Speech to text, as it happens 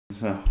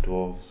Oh,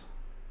 dwarves.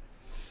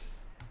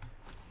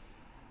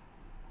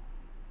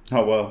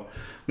 Oh well,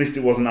 at least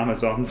it wasn't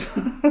Amazons.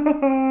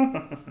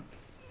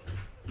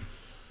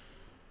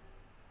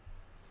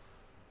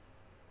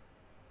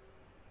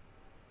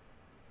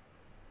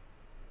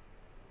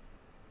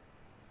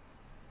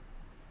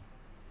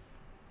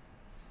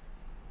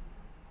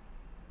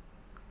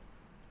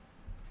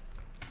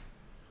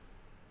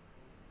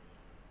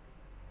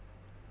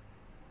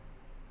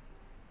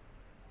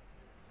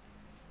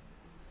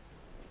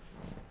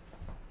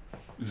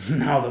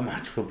 Now the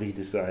match will be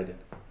decided.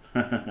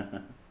 No,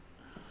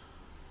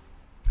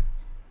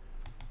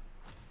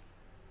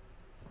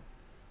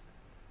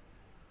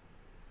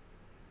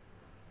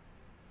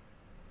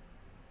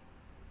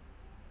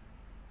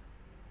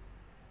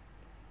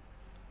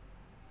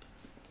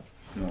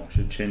 I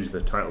should change the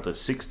title to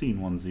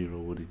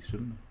 1610, would he,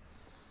 shouldn't he?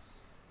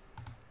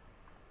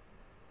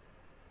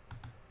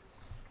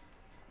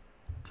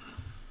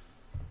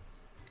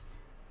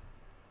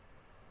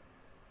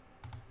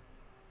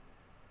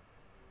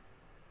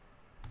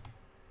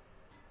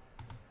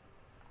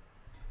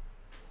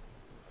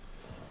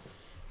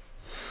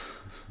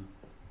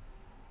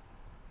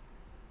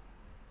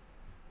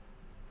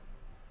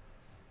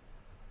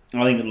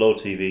 I think at low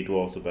TV,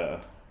 dwarves are better.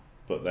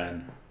 But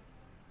then,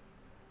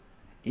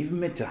 even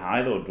mid to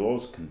high though,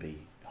 dwarves can be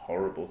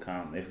horrible,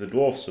 can't they? If the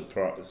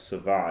dwarves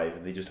survive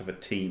and they just have a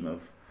team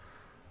of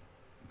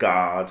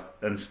guard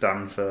and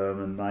stand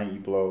firm and mighty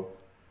blow,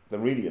 they're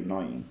really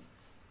annoying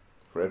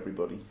for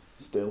everybody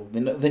still.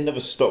 They never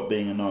stop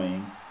being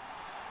annoying.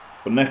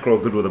 But Necro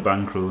are good with a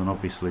bankroll, and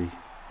obviously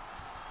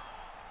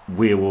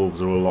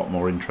werewolves are a lot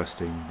more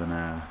interesting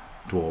than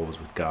dwarves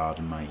with guard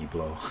and mighty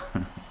blow.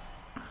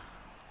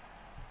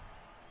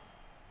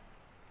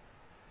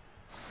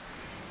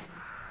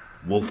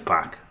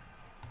 Wolfpack.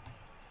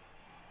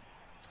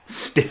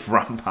 Stiff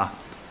rampart.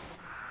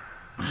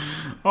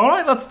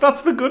 Alright,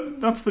 that's the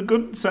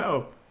good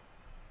setup.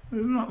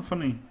 Isn't that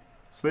funny?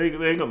 So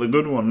they got the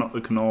good one, not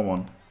the Knorr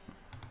one.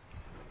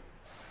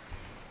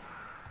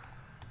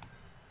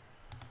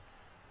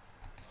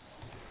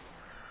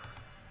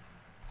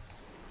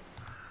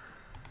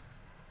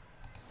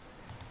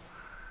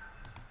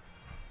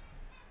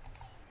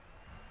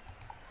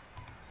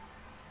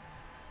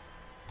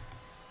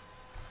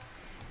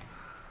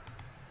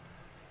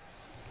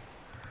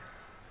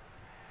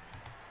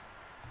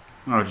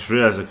 Oh, I just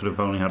realised I could have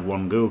only had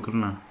one go,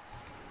 couldn't I?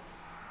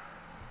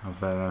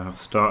 I've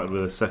started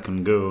with a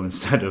second go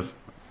instead of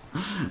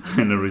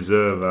in a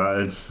reserve.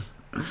 I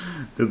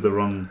did the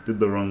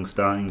wrong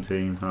starting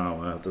team. Oh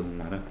well, it doesn't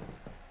matter.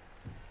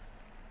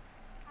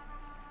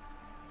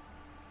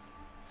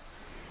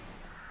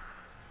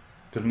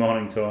 Good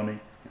morning, Tony.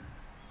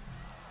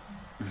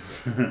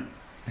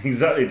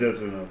 Exactly, does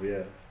run up,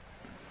 yeah.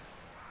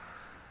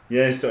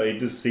 Yeah, it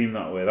does seem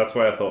that way. That's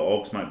why I thought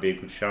Orcs might be a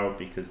good shout,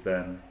 because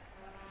then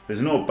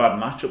there's no bad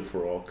matchup for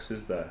Orcs,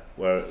 is there?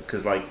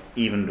 Because like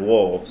even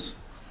dwarves,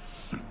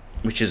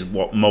 which is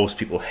what most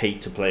people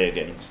hate to play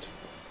against,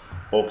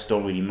 Orcs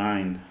don't really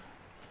mind.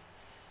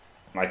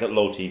 Like at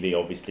low TV,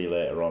 obviously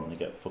later on they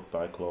get fucked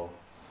by Claw.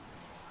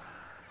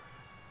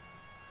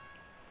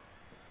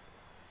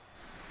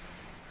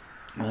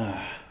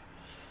 Glad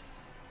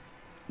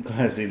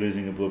to see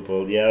losing a Blood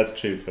Bowl. Yeah, that's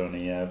true,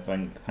 Tony. Yeah,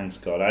 thanks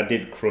God. I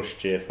did crush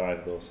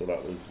J5 though, so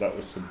that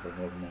was something,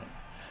 wasn't it?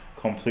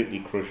 Completely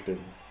crushed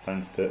him.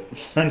 Thanks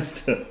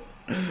to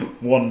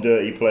one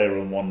dirty player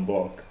and one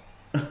block,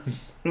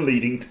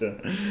 leading to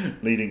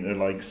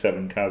like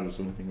 7 Kaz or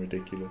something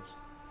ridiculous.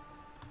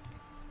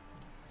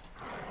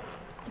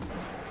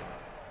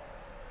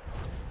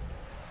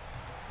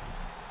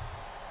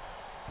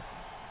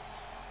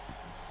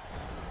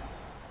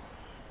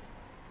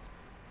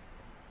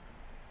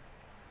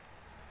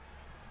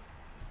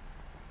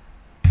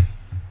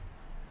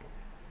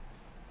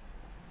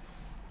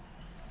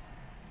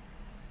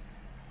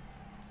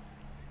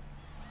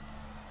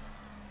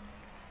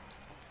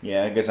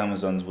 Yeah, I guess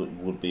Amazons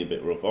would be a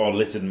bit rough. Oh,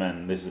 lizard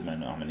men.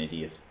 I'm an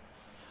idiot.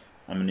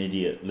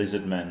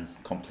 Lizard men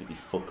completely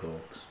fuck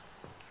Orcs.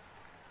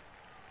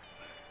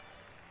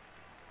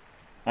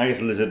 I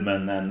guess lizard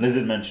men then.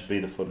 Lizard men should be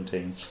the fun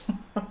team.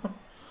 But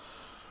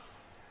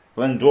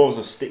then dwarves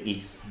are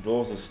sticky.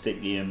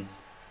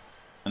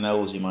 And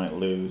elves you might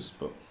lose,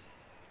 but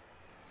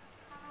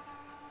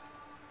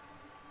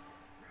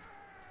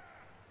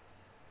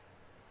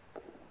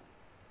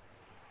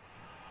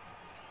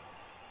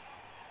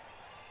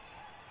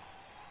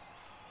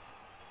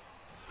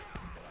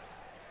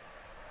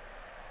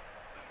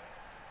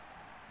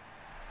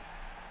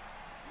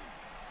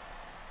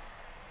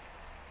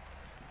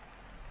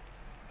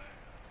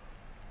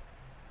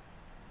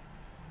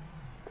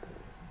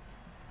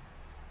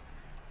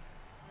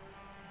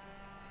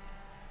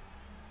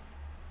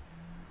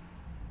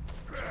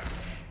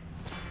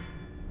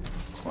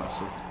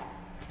classic.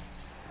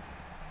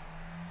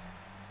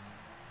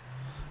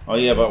 Oh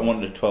yeah, but I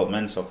wanted 12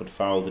 men so I could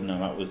foul, didn't I?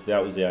 That was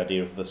the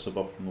idea of the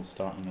suboptimal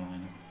starting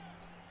lineup.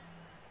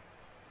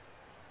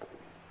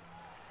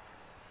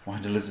 Why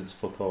do lizards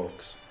fuck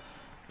Orcs?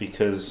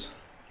 Because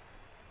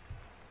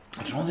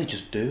I don't know, they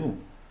just do.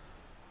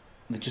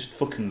 They just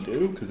fucking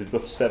do, because they've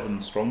got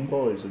 7 strong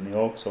boys and the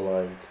orcs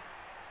are like,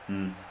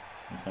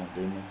 they can't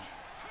do much.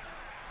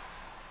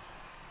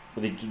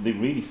 But they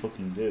really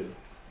fucking do.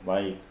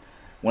 Like,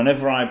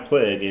 whenever I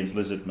play against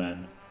lizard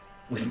men,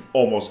 with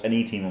almost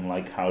any team, I'm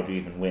like, how do you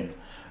even win?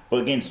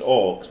 But against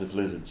orcs with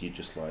lizards, you're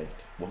just like,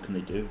 what can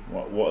they do?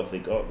 What have they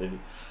got?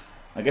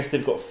 I guess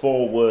they've got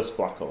 4 worse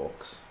black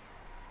orcs.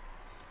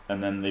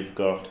 And then they've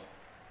got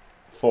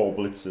 4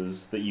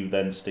 blitzers that you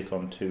then stick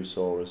on 2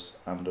 Saurus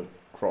and a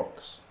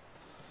Crocs.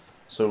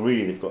 So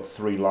really they've got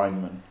 3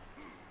 linemen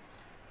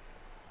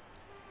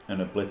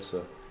and a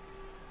blitzer,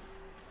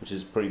 which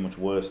is pretty much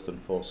worse than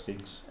 4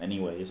 skinks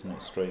anyway, isn't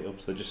it? Straight up.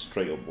 So they're just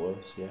straight up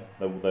worse, yeah.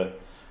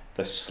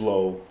 They're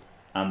slow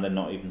and they're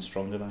not even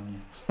stronger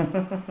than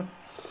you.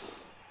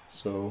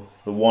 So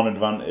the one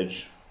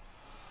advantage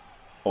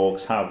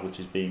orcs have, which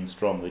is being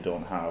strong, they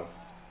don't have,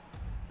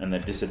 and their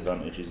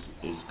disadvantage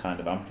is kind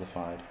of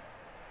amplified.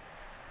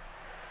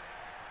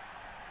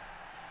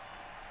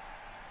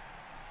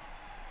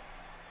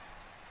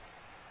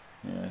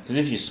 Yeah, because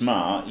if you're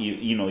smart,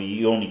 you know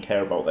you only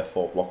care about their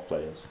 4 block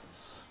players,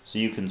 so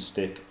you can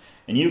stick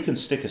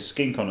a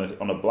skink on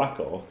a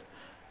black orc,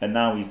 and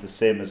now he's the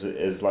same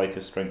as like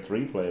a strength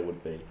 3 player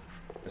would be,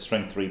 a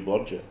strength 3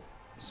 blodger.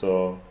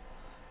 So,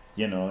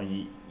 you know,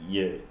 and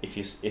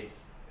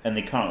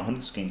they can't hunt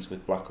skinks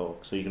with black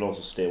orcs, so you can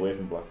also stay away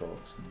from black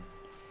orcs.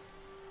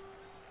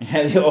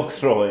 Yeah, the orc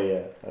thrower,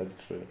 yeah, that's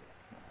true.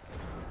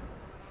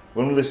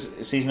 When will this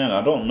season end?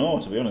 I don't know,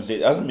 to be honest.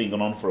 It hasn't been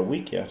going on for a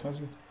week yet, has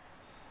it?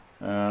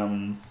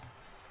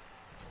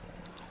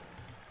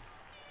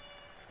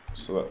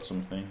 So that's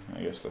something.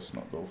 I guess let's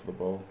not go for the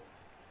ball.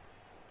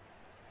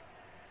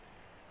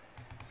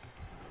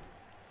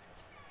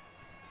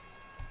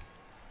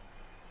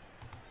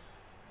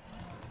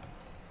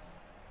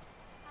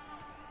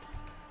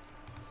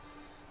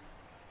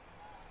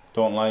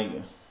 Don't like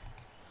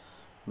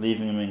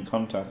leaving him in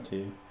contact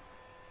here.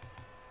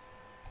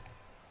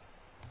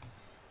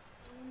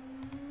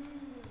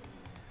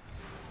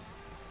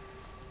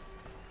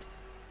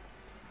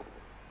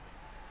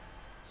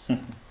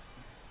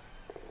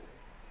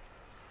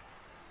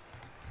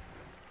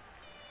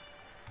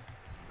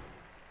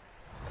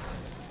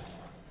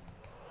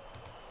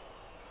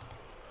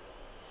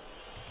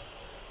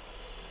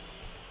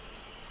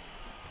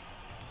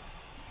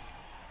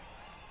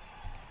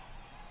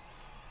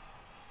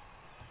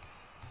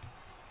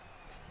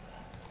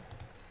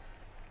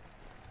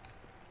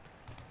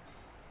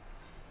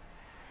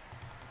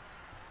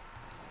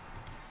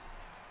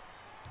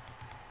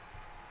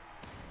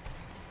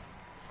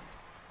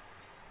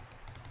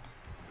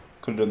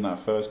 Could have done that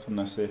first, couldn't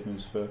I? Safe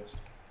moves first.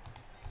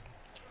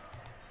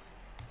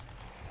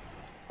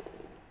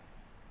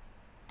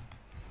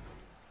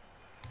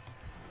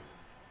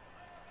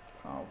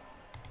 Ow.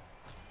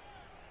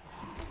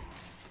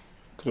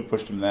 Could have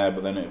pushed him there,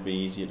 but then it would be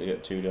easier to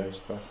get 2 dice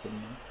back,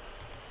 wouldn't it?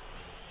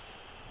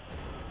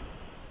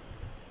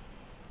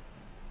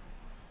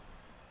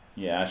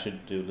 Yeah, I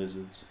should do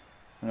lizards.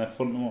 And they're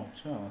fun to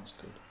watch. Oh, that's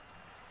good.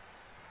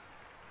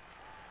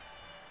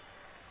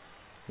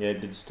 Yeah,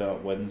 it did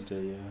start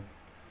Wednesday, yeah.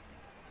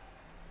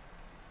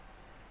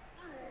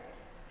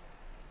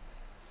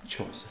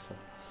 Joseph.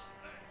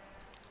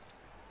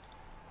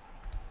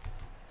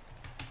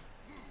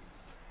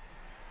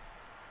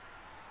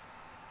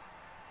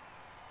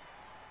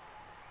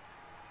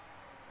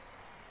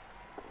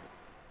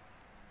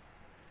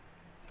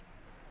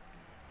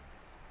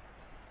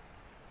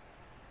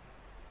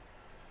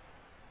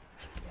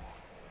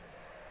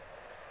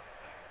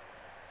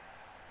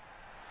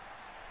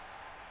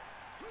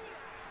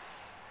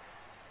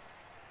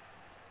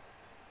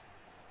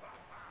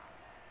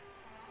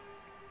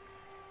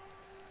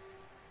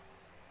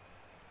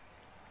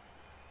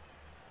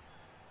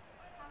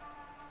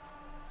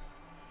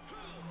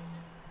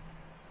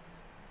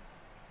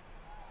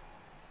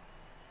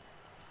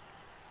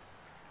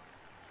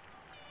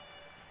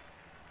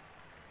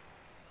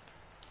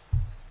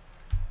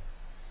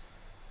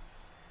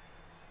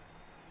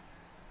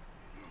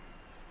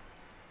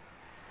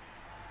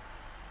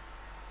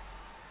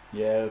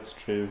 Yeah, that's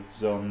true.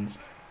 Zons.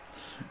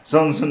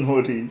 Zons and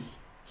Woodies.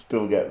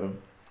 Still get them.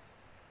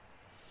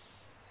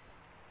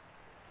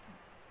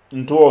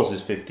 And Dwarves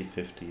is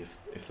 50-50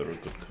 if they're a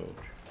good coach.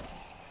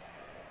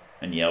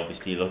 And yeah,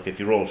 obviously, look, if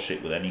you're all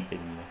shit with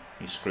anything,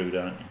 you're screwed,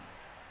 aren't you?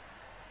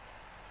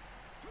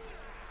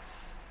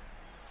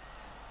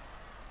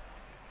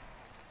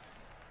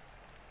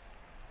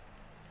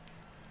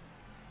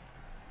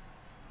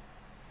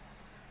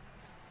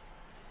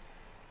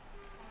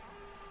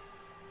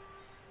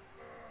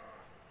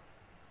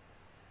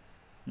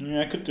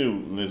 Yeah, I could do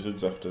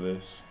lizards after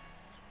this.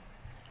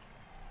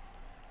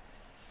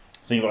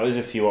 Think about it,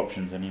 there's a few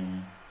options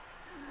anyway.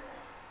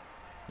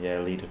 Yeah,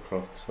 leader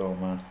crocs. Oh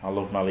man, I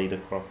love my leader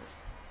crocs.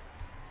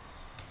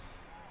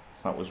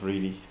 That was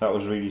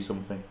really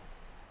something.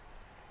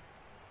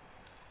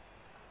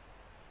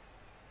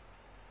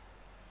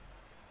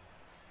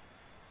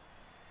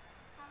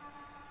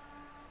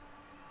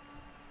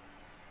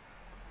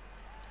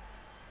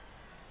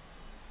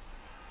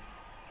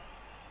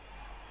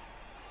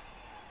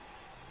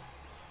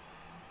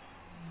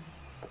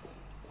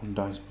 One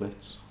dice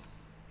blitz.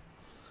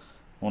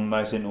 One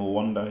dice into a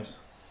one dice.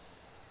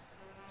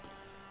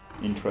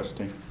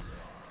 Interesting.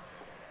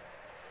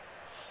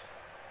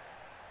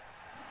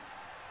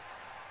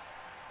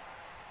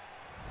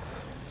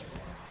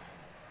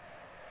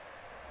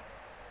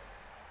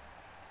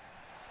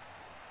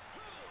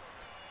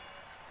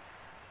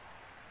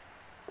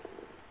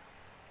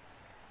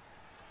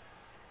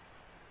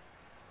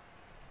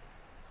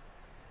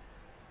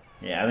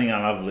 Yeah, I think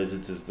I'll have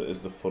lizards as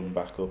the fun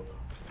backup.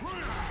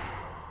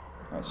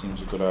 That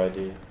seems a good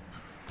idea.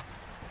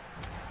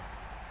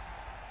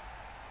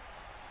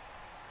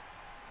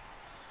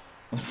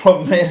 The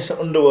problem is,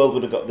 Underworld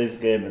would have got this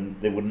game and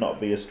they would not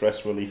be a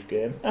stress relief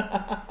game.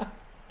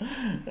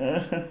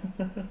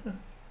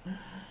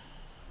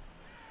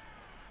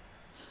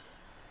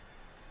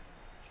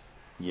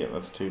 Yeah,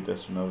 that's 2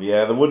 Destiny.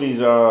 Yeah, the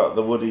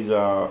Woodies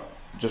are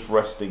just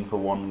resting for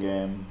one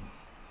game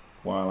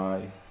while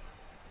I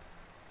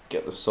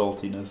get the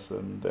saltiness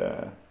and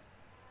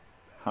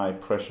high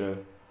pressure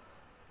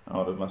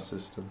out of my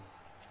system.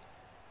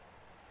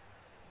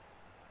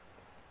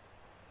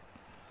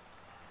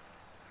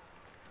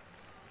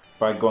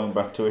 By going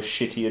back to a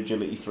shitty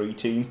Agility 3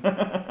 team.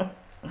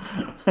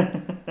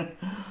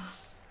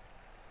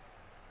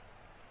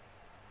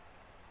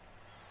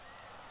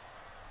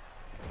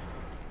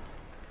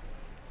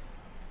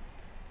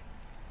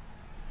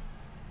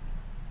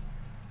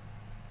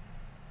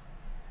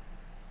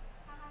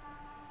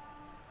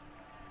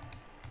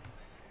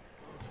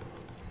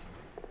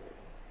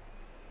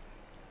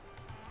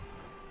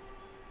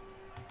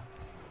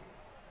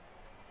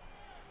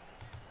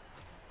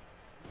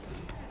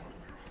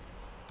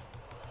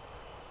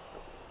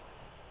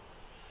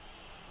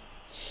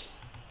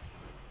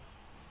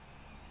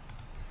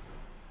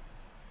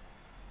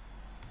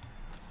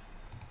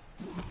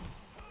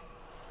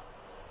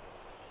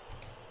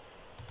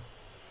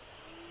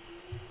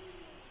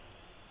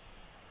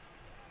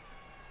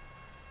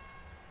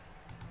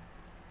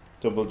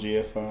 Double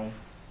GFI.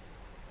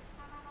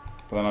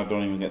 But then I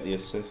don't even get the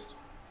assist.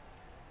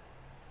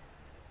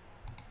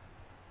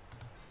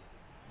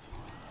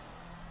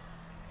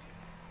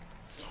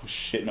 Oh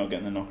shit, not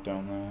getting the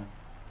knockdown there.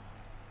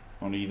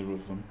 On either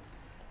of them.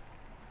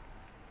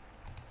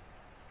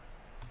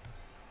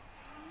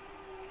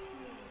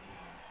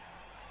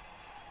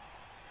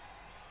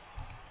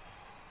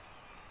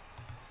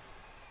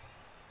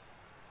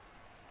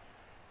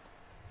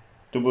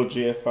 Double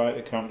GFI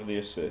to counter the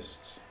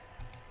assists.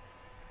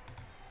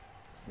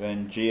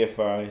 Then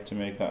GFI to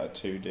make that a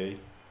 2D.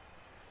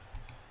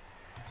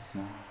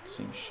 Nah, it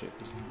seems shit,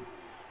 doesn't it?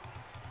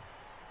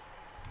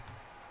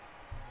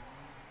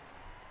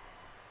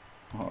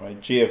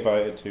 Alright,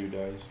 GFI to 2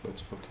 dice.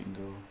 Let's fucking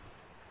go.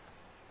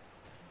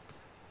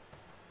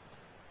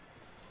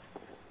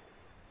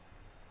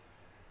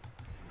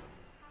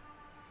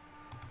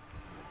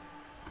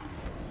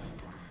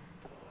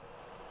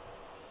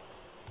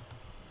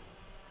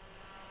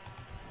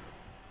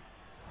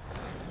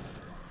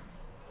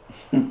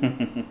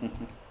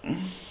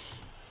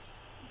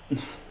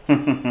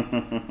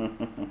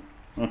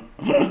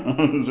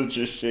 Such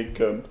a shit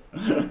cunt.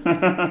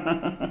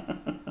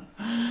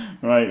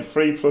 Right,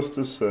 3+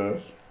 to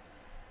serve.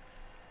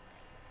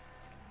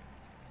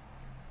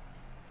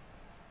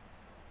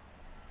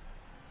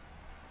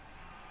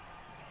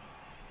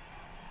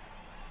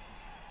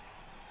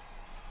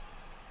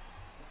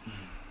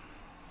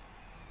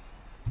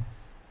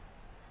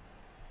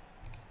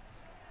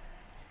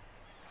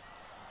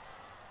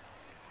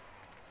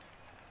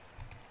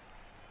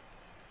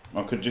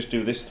 I could just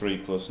do this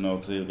 3+, no,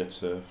 because he'll get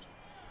served.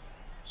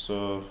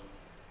 So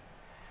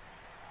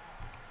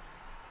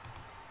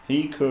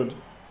he could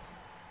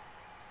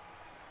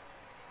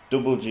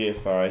double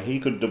GFI, he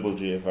could double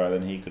GFI,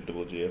 then he could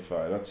double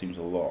GFI. That seems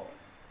a lot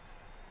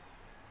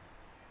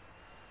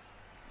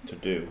to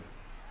do.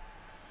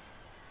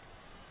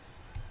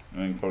 I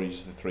think probably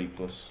just the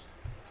 3+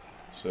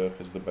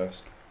 surf is the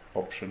best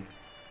option.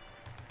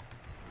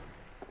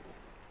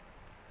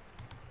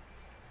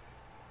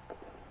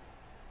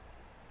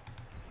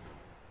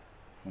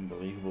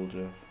 Unbelievable,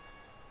 Jeff.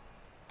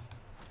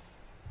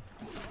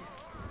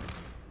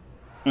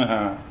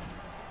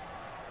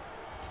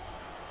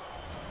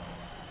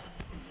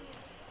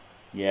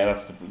 Yeah,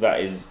 that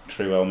is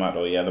true,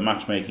 Elmato. Yeah, the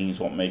matchmaking is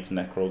what makes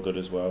Necro good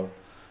as well,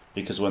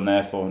 because when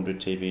they're 400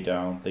 TV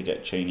down, they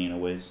get Cheney and a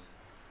whiz,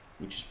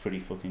 which is pretty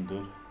fucking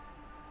good.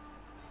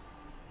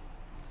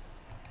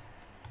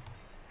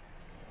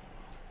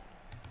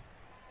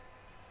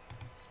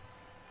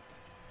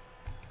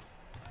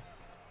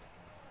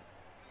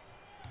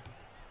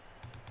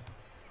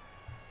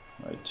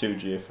 Right, 2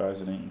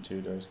 GFIs and 8 and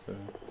 2 dice there.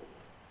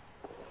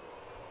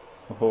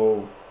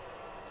 Oh,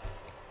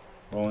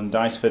 rolling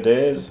dice for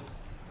days.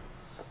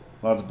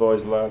 Lads,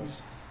 boys,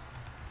 lads.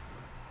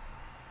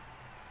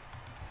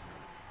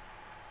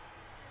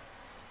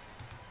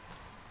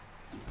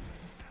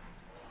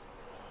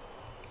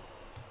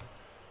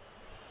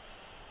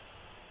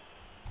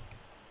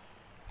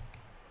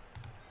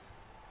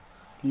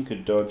 You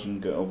could dodge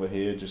and get over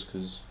here just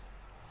because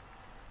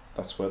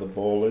That's where the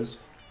ball is.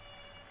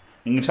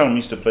 You can tell I'm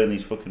used to playing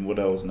these fucking wood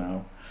elves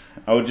now.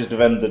 I would just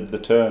have ended the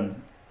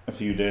turn a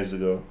few days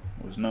ago.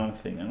 I was now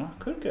thinking, I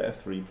could get a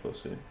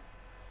 3+ here.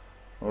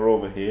 Or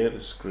over here, the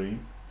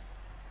screen.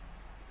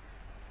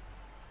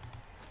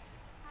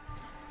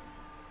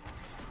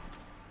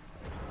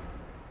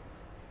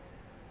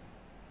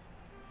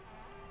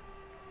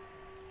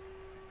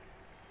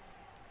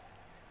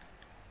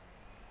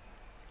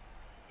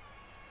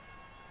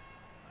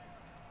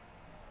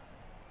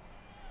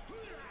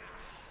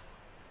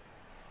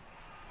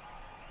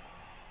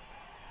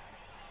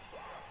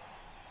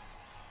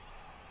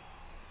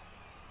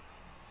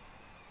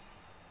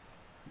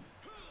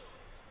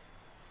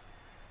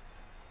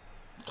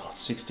 God,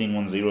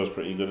 16-1-0 is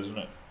pretty good, isn't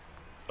it?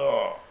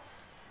 Oh.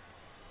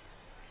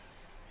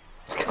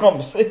 I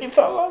can't believe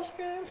that last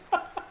game.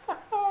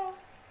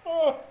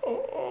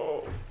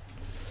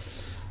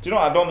 Do you know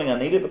what? I don't think I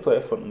needed to play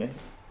a fun game.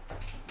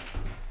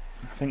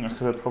 I think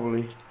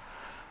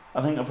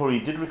I probably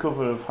did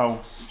recover of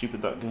how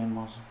stupid that game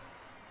was.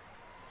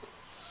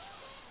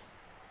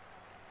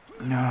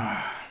 No.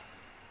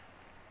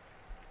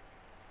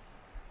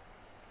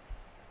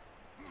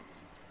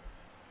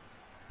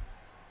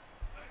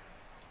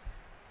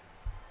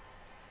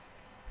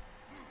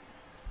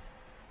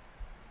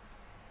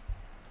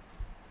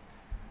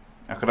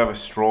 I could have a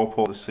straw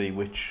poll to see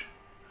which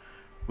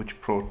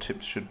pro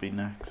tips should be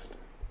next.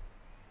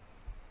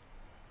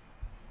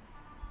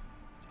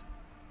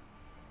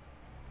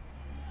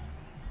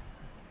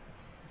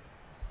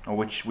 Or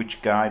which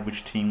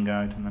team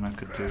guide, and then I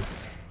could do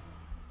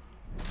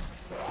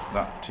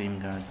that team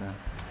guide there.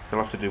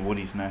 They'll have to do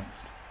Woody's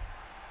next.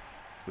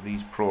 With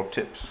these pro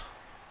tips,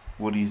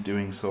 Woody's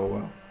doing so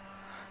well.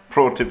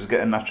 Pro tips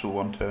get a natural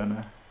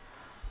one-turner,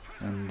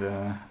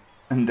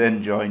 and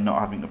enjoy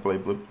not having to play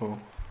Blood Bowl.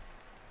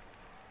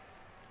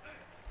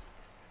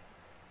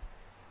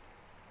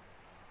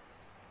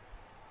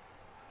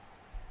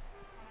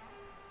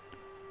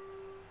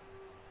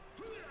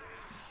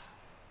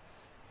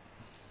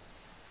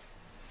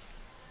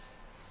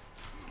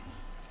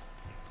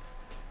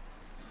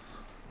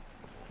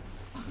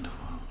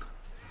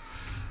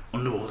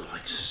 Underworld are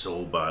like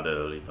so bad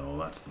early though,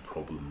 that's the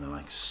problem. They're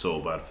like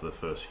so bad for the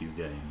first few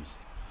games.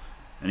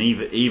 And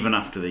even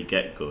after they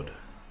get good,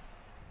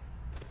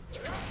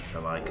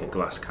 they're like a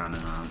glass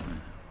cannon, aren't they?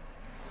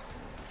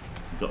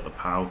 You've got the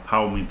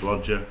power me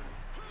blodger.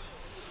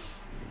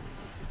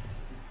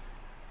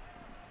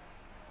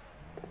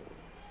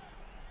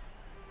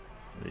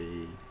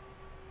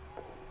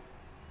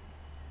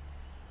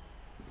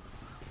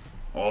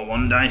 All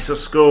one dice of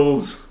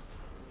skulls.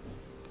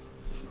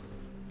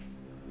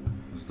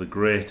 As the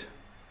great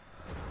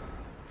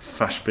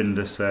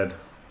Fashbinder said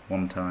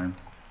one time.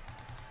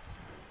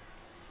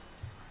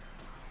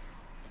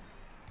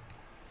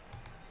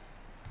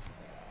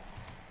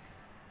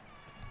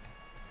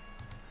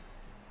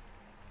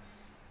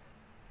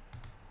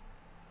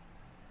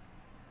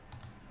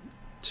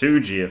 Two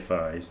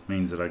GFIs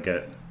means that I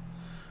get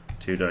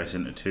 2 dice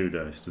into 2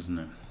 dice, doesn't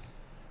it?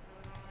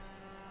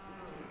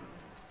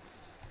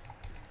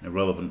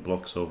 Irrelevant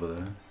blocks over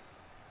there.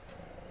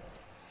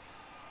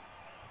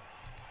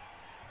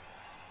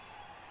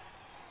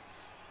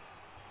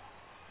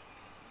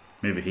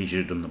 Maybe he should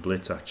have done the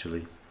blitz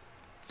actually.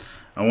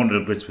 I wanted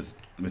a blitz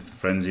with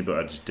Frenzy, but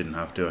I just didn't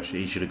have to.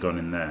 Actually, he should have gone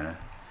in there.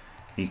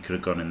 He could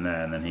have gone in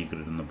there, and then he could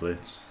have done the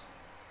blitz.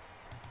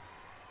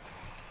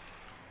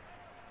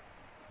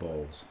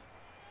 Balls.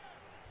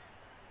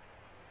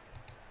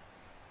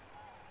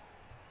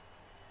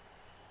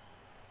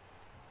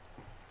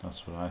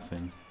 That's what I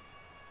think.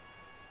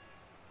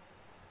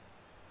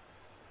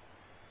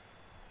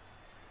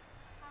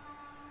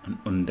 An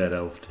undead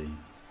elf team.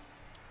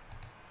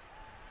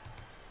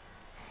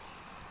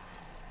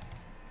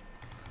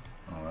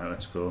 Alright,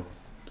 let's go.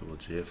 Double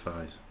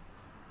GFIs.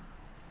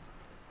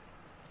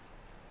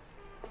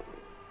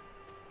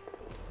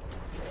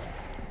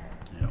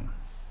 Yeah.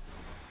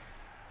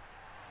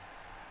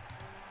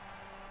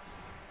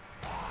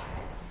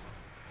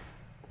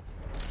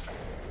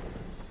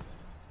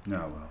 No,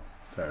 well,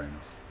 fair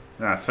enough.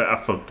 Nah, I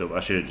fucked up. I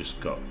should have just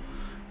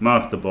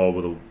marked the ball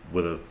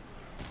with a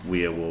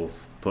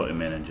werewolf, put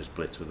him in, and just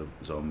blitz with a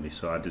zombie.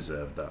 So I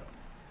deserved that.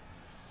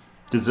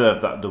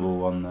 Deserved that double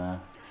one there.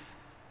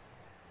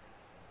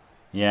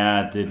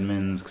 Yeah, I did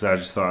mins because I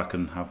just thought I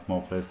can have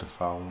more players to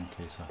foul in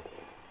case I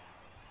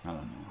don't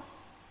know.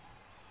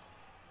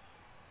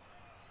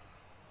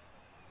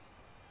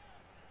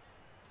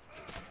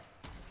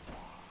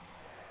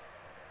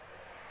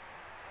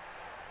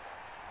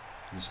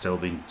 There's still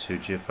been 2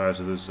 GFIs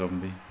with a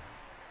zombie.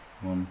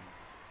 1,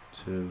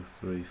 2,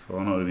 3,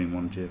 4. No, it would have been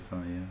 1 GFI,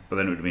 yeah. But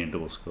then it would have been a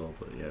double score,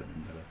 but yeah, it would have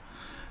been better.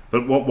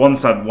 But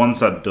once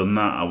I'd done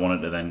that, I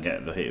wanted to then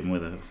hit him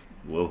with a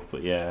wolf,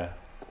 but yeah.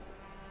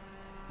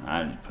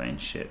 I'm just playing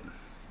shit.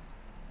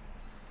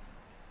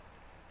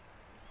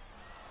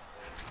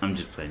 I'm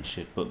just playing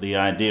shit, but the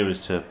idea is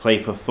to play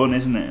for fun,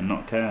 isn't it, and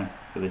not care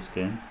for this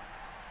game.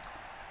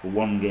 For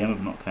one game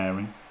of not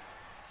caring.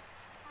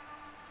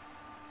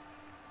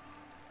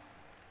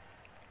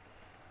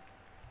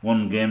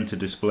 One game to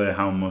display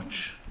how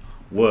much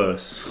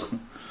worse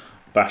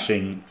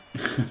bashing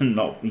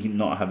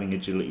not having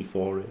agility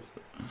 4 is.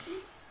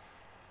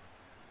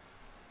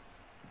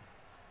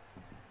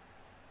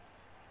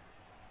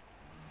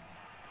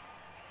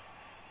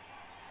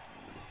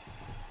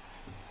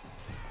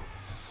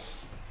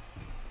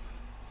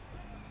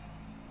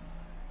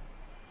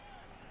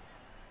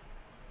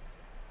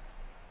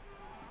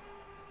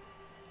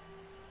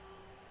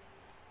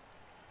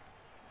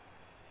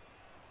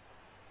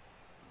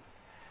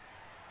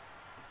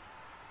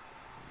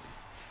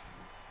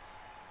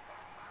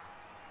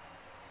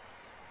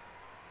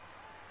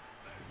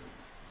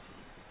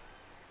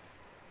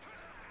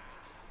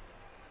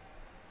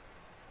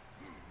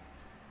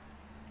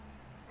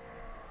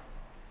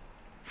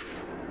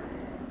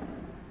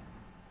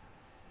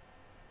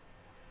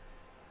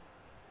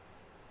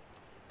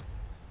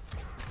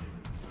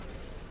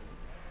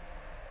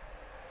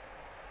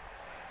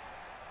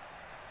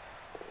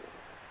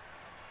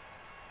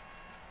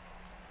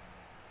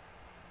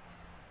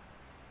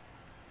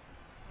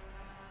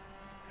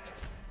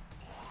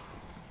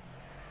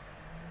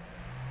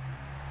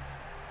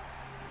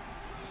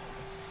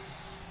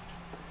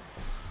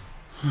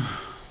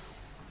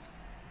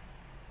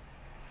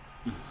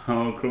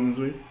 Oh,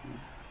 Crumsley.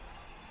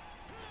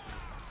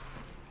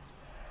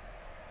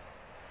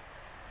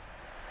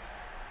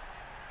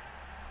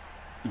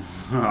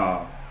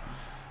 Oh,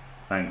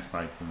 thanks,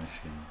 Michael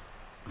Machine.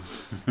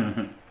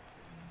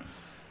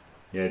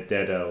 Yeah,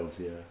 Dead Elves,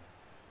 yeah.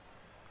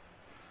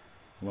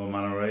 Low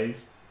mana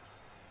raised.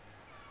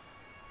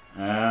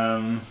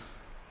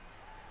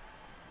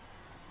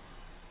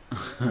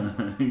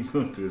 He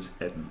goes to his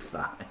head and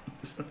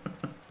thighs.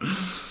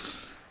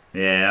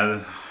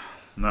 Yeah,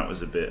 that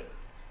was a bit.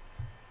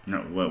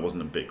 No, well, it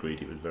wasn't a bit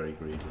greedy. It was very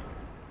greedy.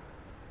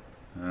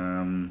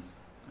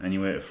 Any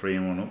way to 3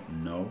 and 1 up?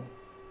 No.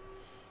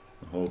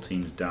 The whole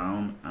team's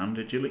down and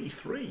agility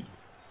 3.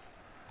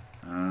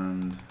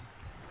 And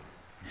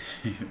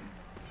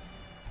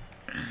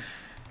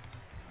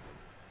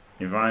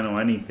if I know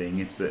anything,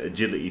 it's that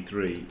agility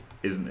 3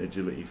 isn't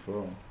agility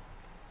 4.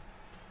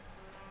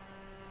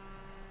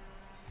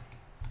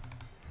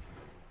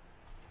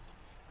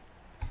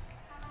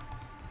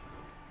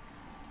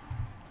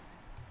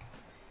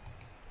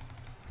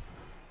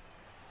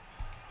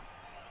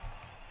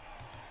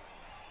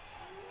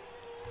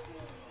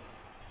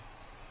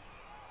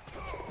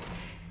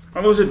 Oh,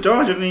 there was a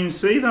dodge, I didn't even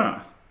see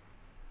that.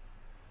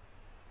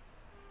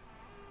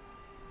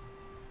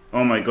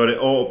 Oh my god, it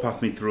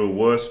auto-pathed me through a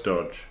worse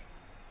dodge.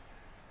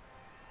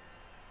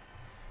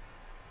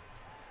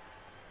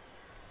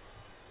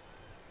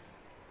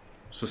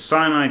 So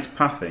Cyanide's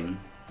pathing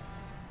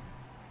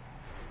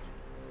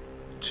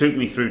took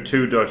me through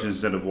 2 dodges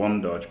instead of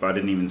 1 dodge, but I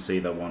didn't even see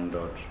that 1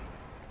 dodge.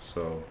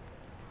 So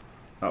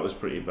that was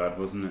pretty bad,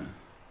 wasn't it?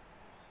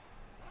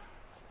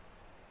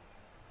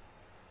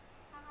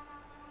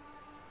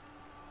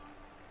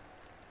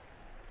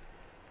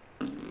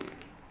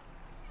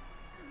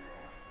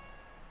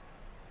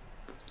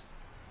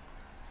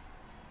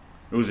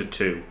 It was a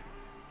 2.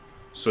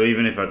 So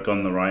even if I'd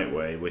gone the right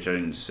way, which I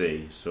didn't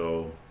see,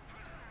 so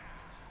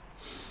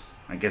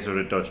I guess I would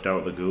have dodged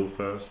out the ghoul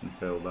first and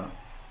failed that.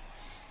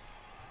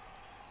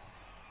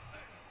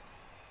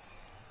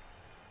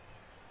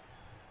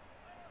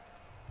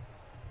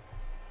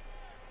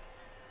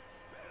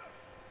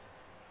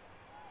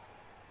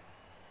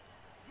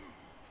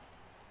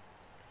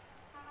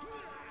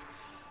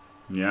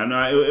 Yeah,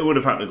 no, it would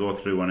have had to go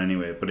through 1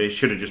 anyway, but it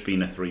should have just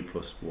been a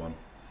 3+1.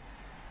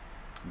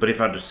 But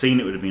if I'd have seen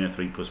it would have been a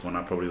 3+1,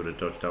 I probably would have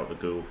dodged out the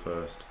ghoul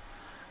first,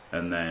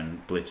 and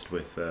then blitzed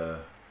with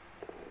the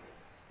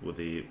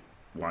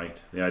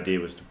white. The idea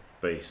was to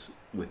base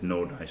with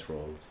no dice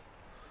rolls,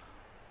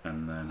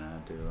 and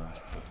then do that.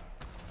 But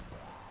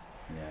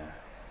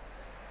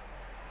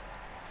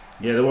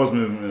yeah, there was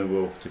movement with the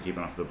wolf to keep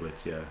him after the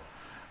blitz. Yeah,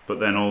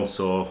 but then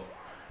also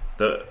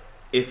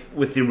if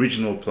with the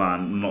original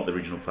plan, not the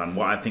original plan,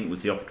 what I think was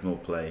the optimal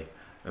play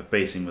of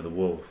basing with a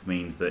wolf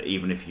means that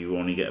even if you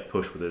only get a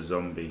push with a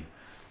zombie,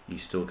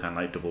 he's still kind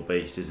of like double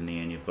based, isn't he?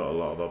 And you've got a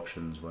lot of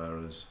options.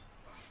 Whereas,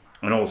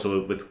 and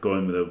also with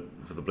going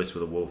for the blitz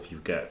with a wolf, you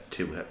get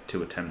two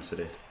attempts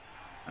at it,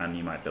 and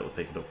you might be able to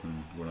pick it up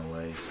and run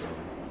away. So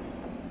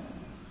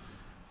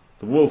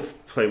the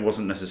wolf play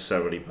wasn't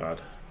necessarily bad,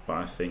 but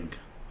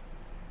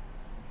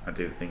I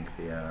do think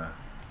the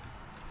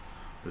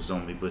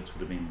zombie blitz would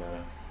have been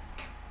better.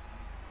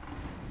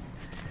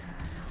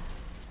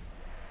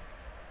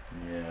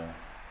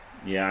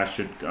 Yeah. I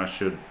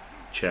should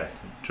check.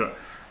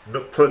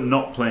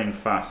 Not playing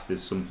fast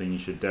is something you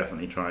should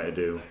definitely try to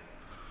do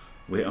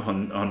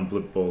on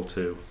Blood Bowl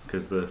 2,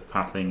 because the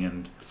pathing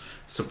and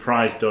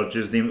surprise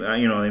dodges, the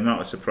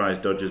amount of surprise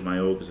dodges my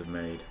ogres have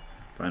made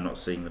by not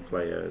seeing the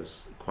player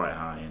is quite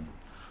high, and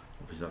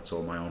obviously that's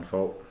all my own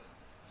fault.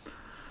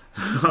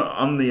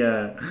 on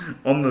the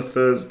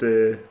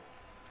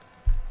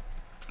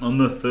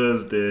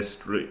Thursday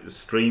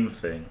stream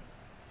thing.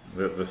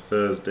 The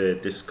Thursday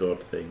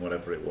Discord thing,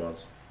 whatever it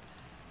was.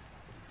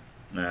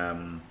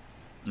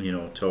 you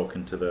know,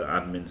 talking to the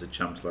admins of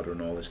Champs Ladder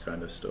and all this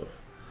kind of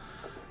stuff.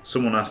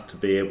 Someone has to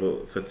be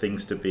able for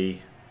things to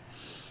be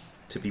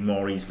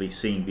more easily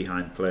seen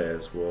behind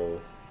players.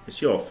 Well,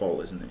 it's your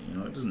fault, isn't it? You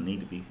know, it doesn't need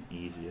to be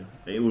easier.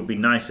 It would be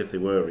nice if they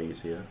were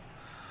easier,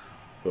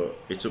 but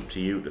it's up to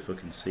you to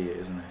fucking see it,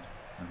 isn't it?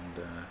 And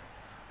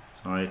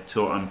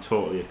so I'm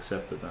totally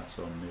accept that that's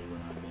on me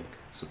when I make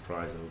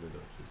surprise over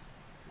dodges.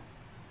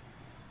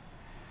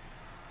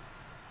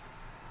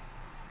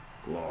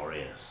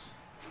 Glorious.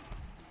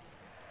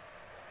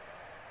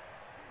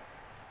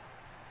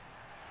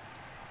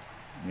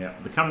 Yeah,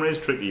 the camera is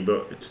tricky,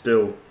 but it's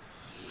still.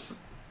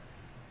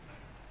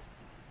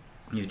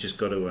 You've just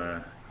got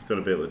to be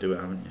able to do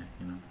it, haven't you?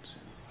 You know.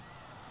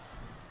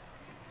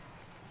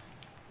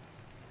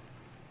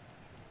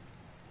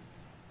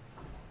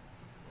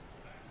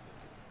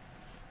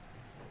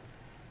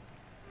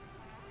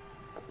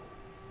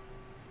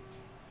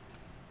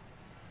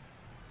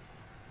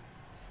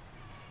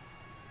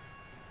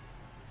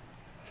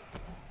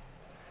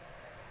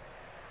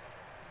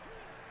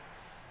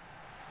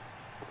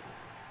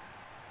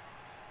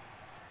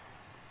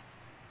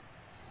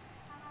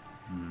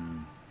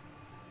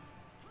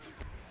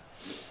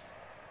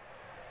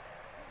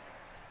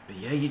 But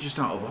yeah, you're just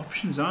out of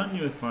options, aren't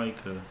you? With like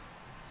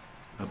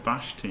a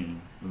bash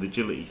team with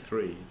agility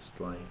 3, it's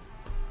like,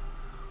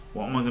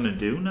 what am I gonna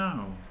do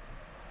now?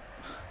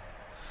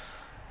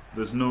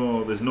 There's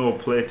no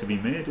play to be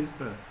made, is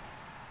there?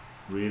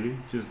 Really?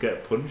 Just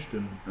get punched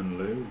and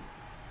lose.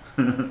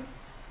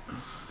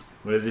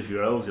 Whereas if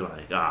you're Els, you're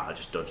like, I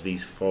just dodge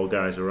these 4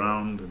 guys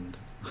around and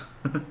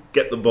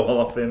get the ball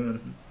off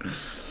him.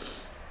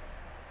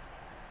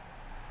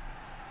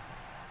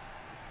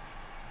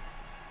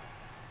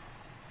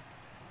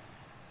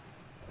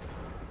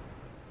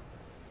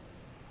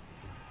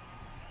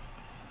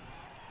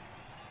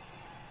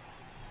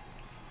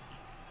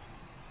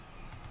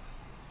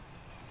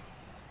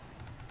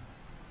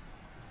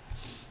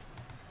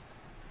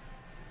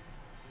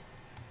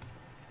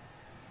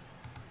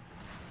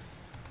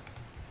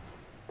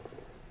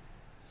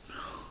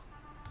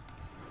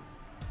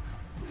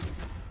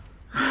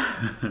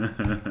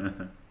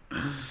 And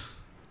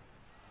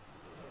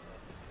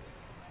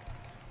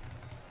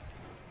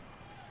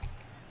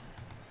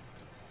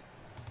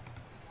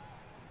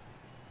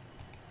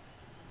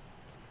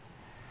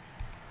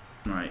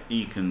right,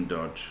 he can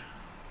dodge.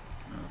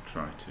 I'll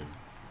try to.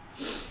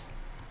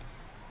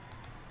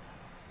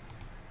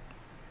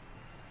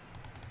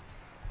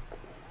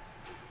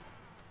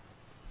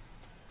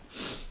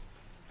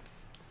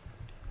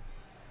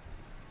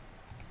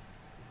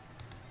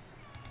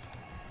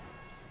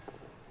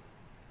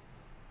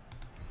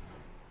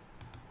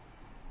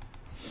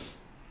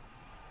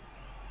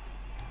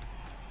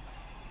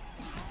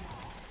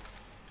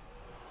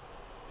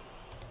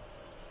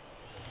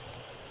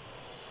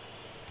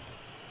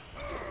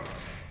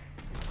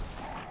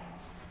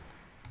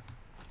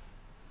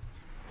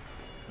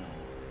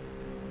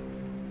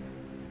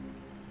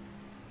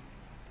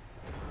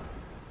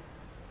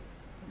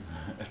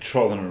 A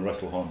troll and a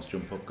Wrestlehorns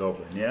jump up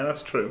goblin. Yeah,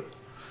 that's true.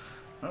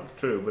 That's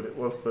true, but it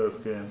was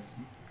first game.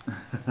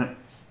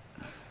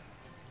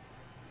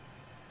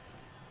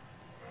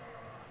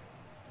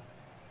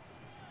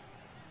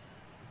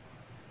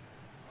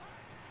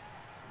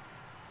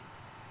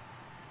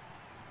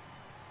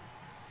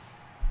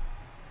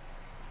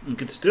 He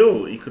could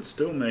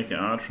still make it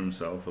hard for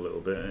himself a little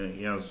bit.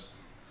 He's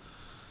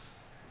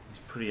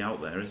pretty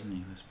out there, isn't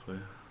he, this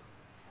player?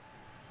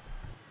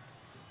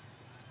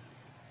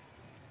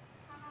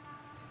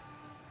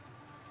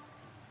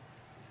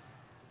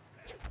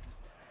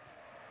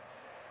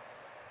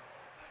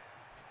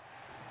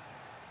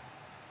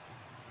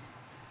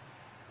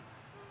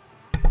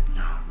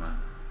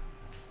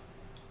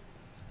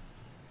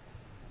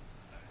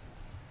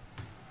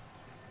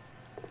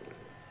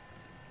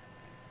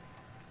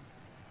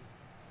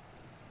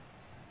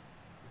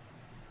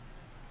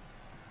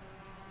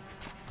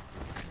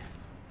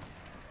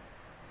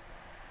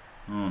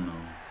 Oh no.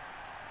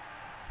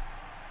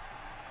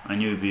 I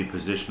knew he'd be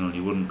positional.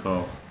 You wouldn't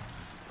call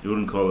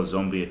a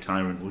zombie a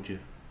tyrant, would you?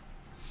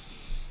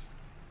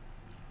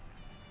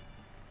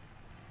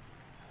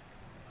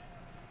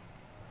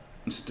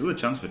 There's still a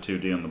chance for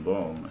 2D on the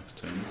ball next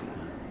turn, isn't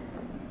there?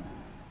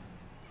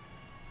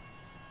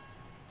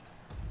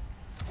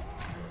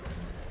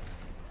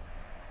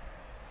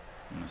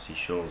 Unless he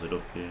shows it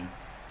up here.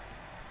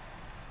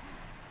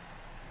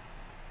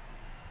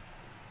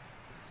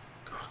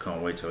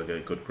 Can't wait till I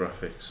get good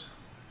graphics.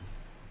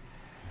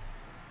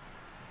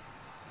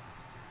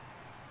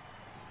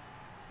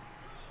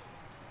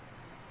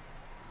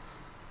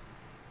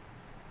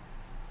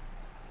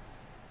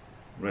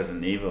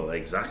 Resident Evil,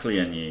 exactly,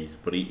 Agnes.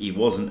 But he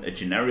wasn't a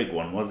generic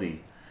one, was he?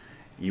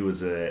 He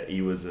was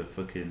a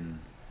fucking.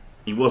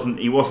 He wasn't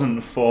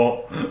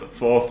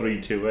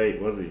 4-3-2-8,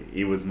 was he?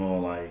 He was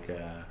more like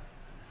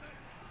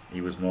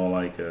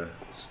a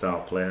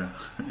star player,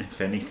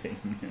 if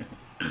anything.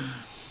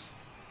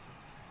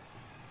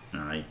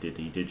 Nah, he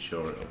did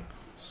show it up,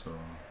 so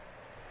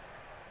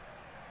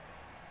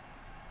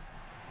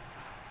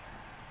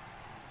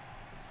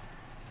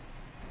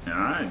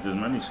Alright, it doesn't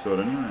matter, he scored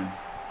anyway.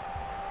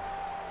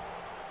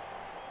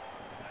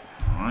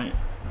 Alright.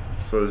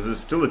 So there's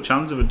still a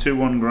chance of a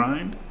 2-1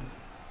 grind.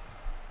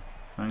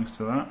 Thanks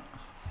to that.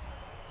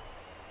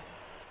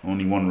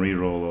 Only one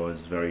reroll though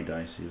is very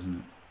dicey, isn't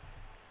it?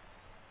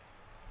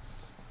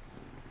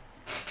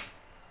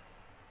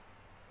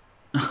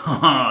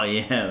 Oh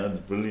yeah, that's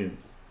brilliant.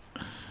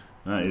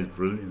 That is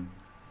brilliant.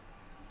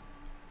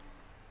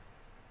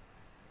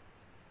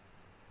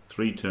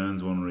 3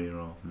 turns, 1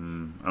 reroll.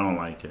 I don't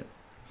like it.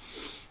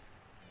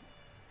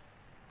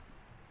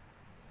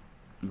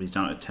 But he's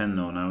down to 10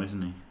 though now,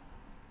 isn't he?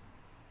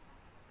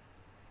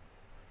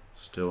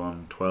 Still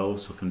on 12,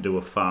 so can do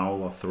a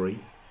foul or 3.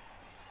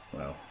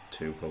 Well,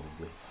 2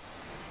 probably.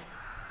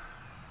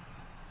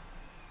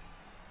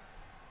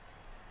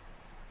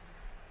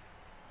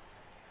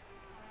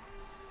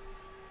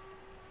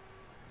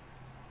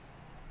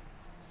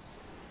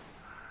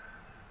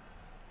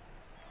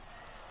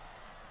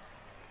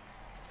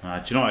 Do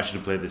you know what? I should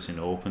have played this in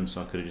open,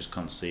 so I could have just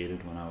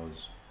conceded when I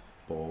was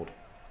bored.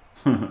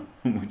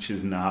 Which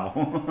is now.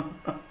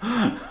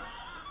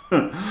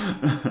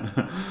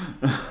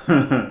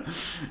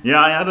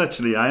 Yeah, I had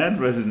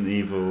Resident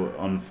Evil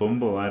on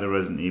Fumble. I had a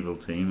Resident Evil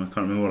team. I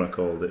can't remember what I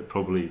called it.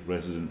 Probably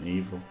Resident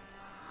Evil.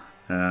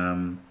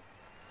 But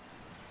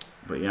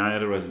yeah, I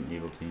had a Resident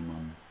Evil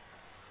team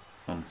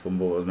on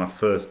Fumble. It was my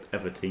first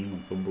ever team on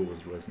Fumble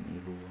was Resident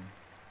Evil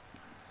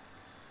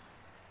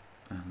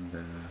 1.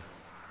 And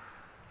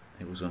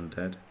it was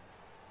undead.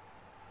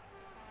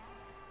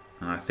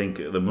 And I think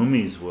the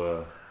mummies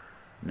were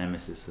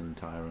Nemesis and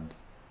Tyrant.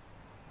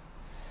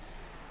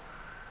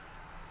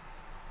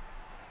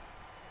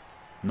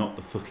 Not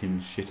the fucking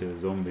shitter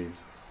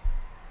zombies.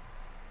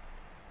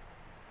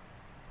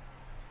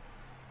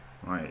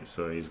 Right,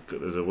 so he's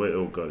got, there's a way.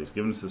 Oh god, he's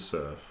given us the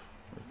surf,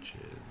 which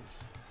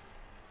is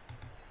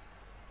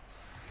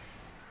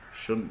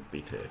shouldn't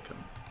be taken,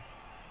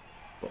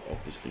 but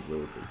obviously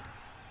will be.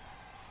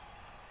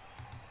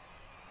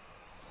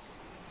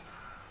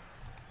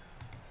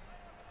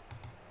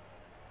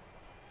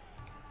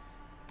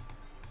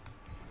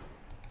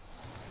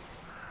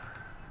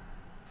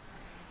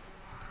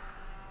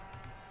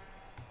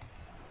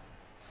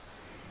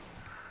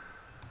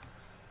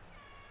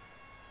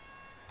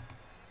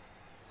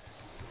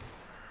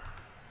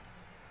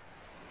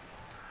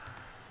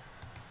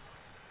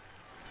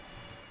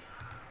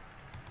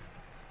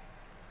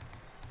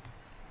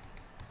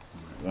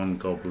 One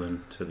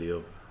goblin to the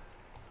other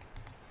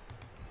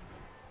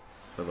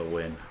for the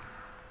win.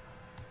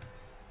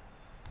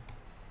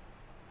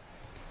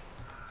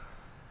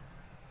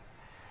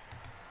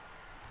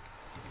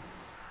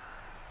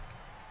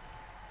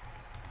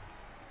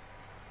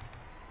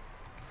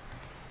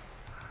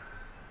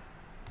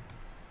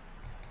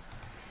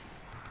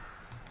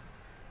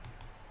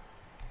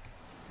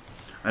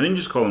 I didn't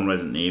just call him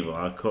Resident Evil.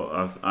 I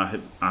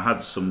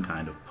had some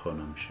kind of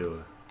pun, I'm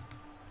sure.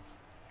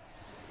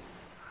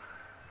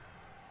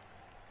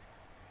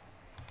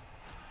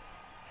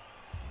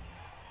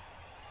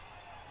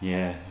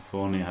 Yeah, if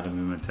only I had a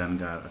movement 10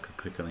 guy that I could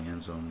click on the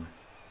end zone with.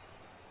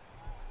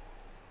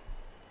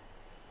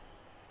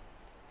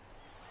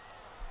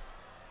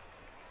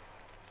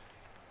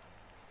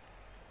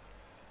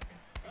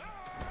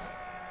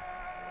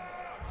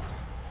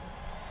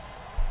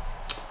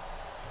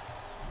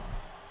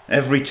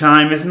 Every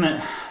time, isn't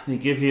it? They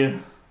give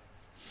you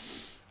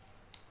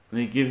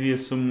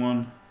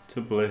someone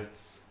to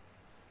blitz.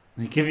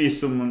 They give you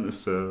someone to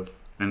serve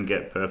and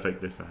get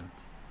perfect defense.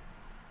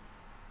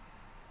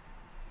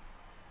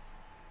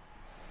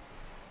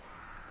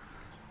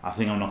 I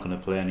think I'm not going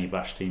to play any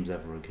bash teams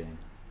ever again.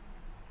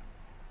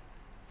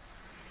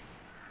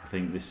 I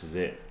think this is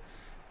it.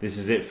 This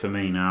is it for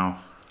me now.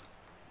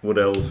 Wood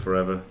Elves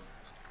forever.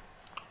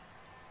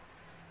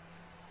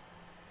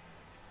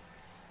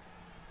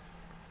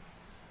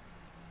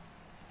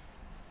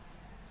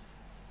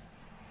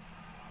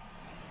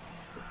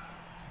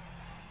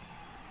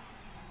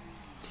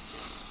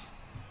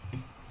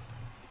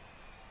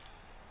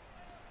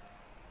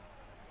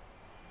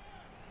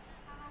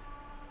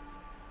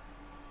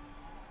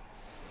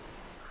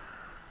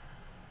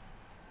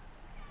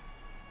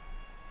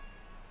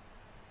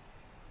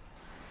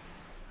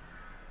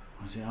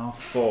 Is it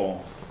R4?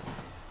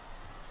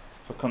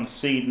 If I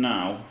concede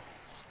now,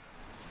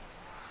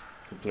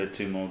 I could play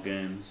 2 more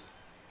games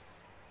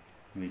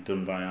and be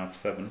done by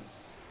R7.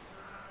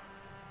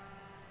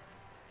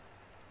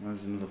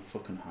 There's another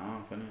fucking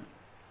half, isn't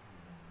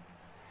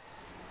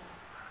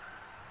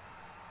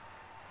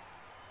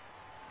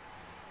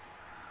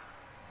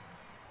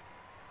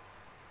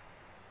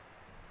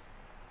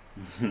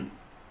it?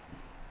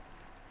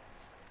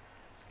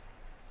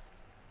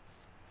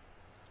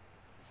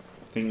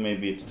 I think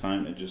maybe it's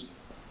time to just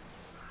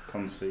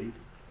concede.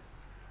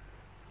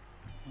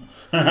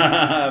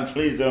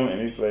 Please don't make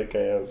me play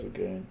Chaos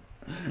again.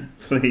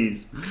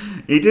 Please.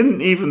 He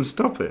didn't even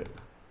stop it.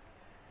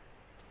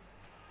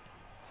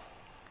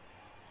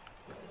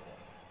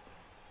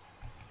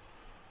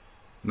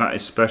 That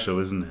is special,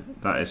 isn't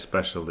it? That is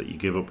special that you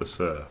give up a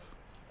surf.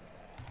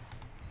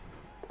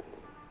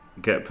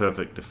 get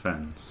perfect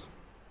defense.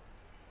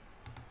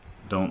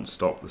 Don't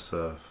stop the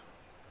surf.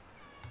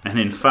 And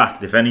in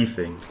fact, if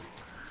anything,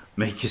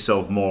 make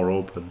yourself more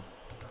open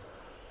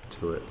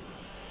to it.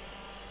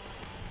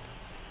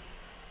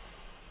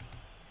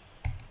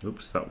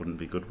 Oops, that wouldn't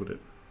be good, would it?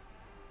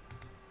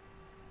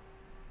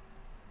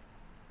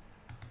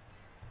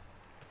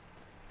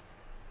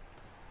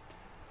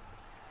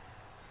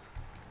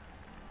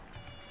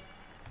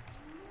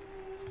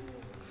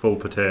 Full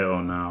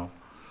potato now.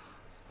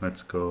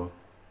 Let's go.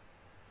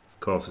 Of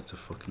course it's a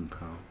fucking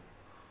pal.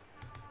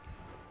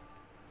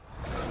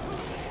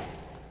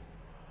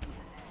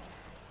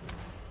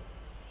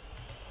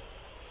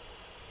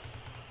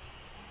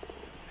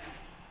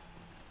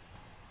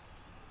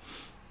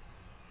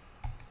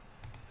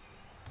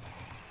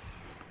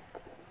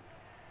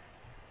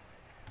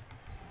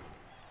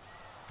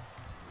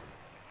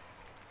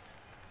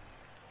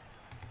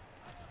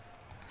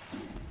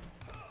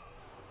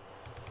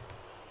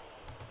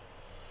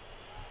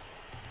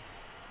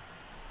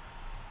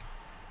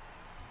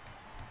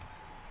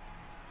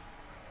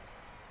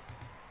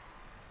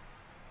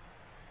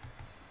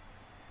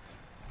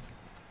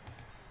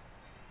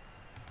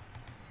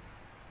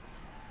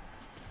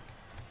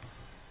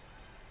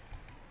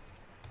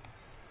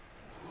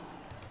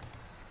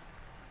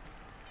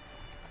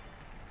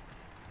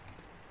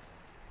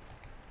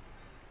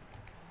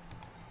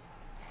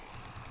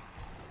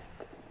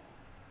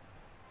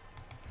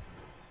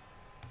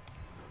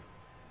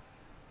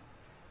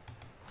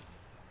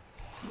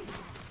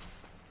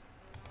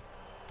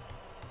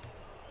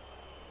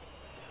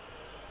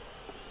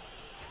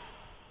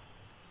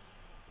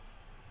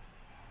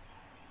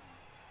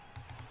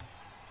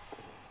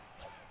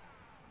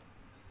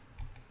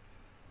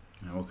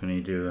 What can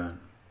he do then?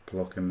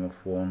 Block him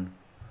off one.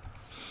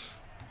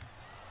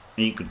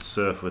 He could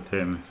surf with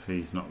him if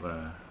he's not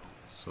there.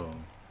 So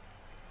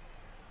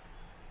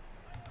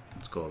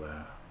let's go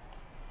there.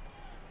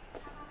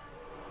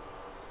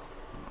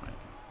 Right.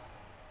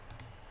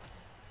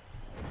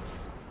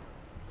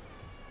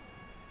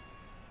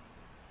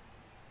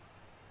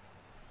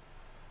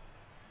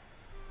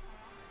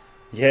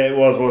 Yeah, it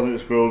was, wasn't it,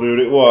 Squirrel Dude?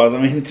 It was.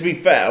 I mean, to be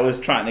fair, I was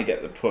trying to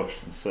get the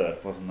push and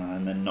surf, wasn't I?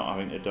 And then not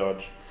having to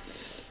dodge.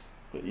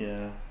 But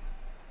yeah,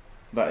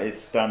 that is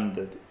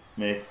standard.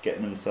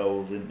 Getting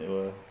themselves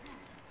into a...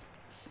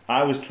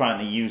 I was trying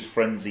to use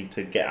Frenzy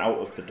to get out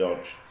of the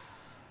dodge,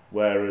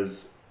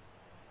 whereas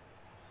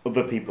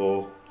other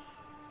people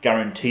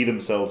guarantee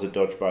themselves a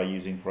dodge by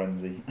using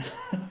Frenzy.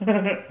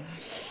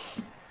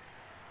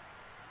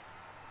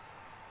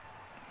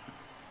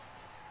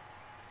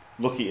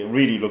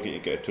 Really lucky to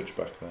get a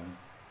touchback there.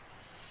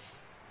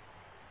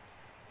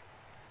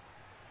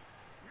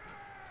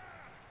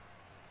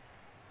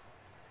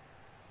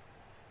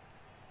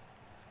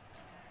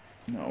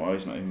 No, well,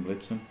 he's not even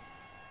blitzing.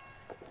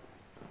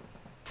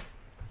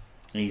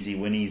 Easy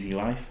win, easy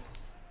life.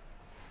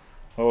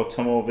 Oh,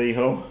 Tomo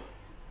Viho.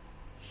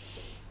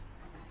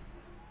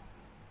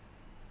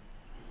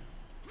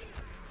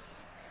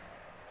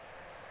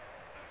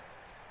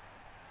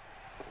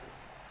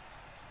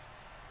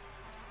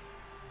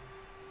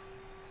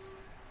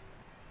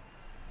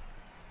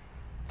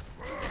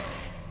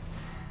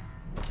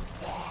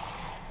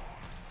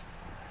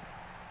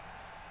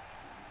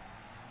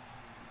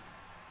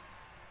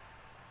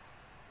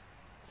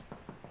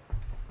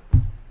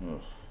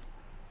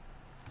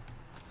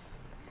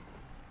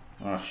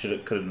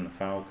 Could have done a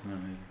foul,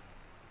 couldn't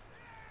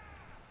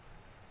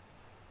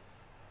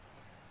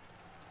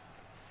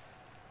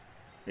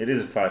I? It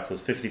is a 5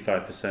 plus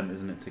 55%,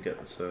 isn't it, to get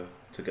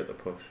the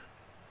push?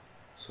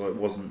 So it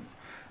wasn't.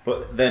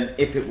 But then,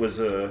 if it was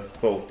a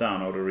bolt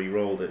down, I would have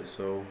re-rolled it.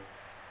 So,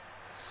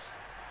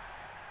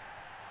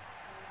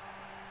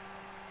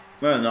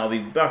 well, no, I'll be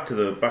back to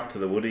the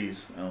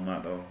Woodies, El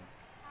Mato.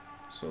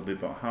 So it'll be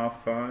about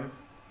 5:30,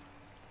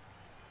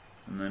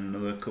 and then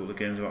another couple of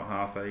games about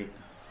 8:30,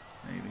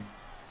 maybe.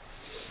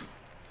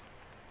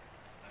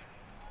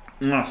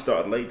 I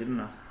started late, didn't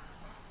I?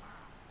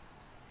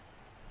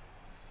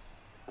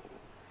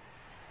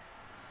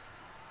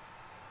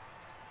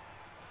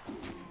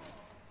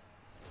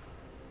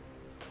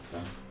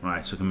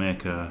 Right, so I can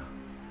make a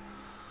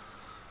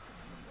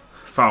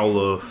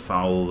foul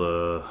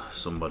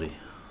somebody.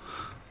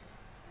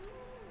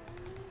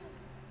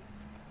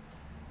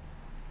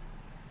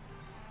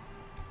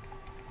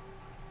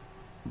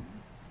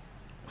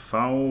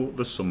 Foul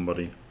the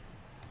somebody.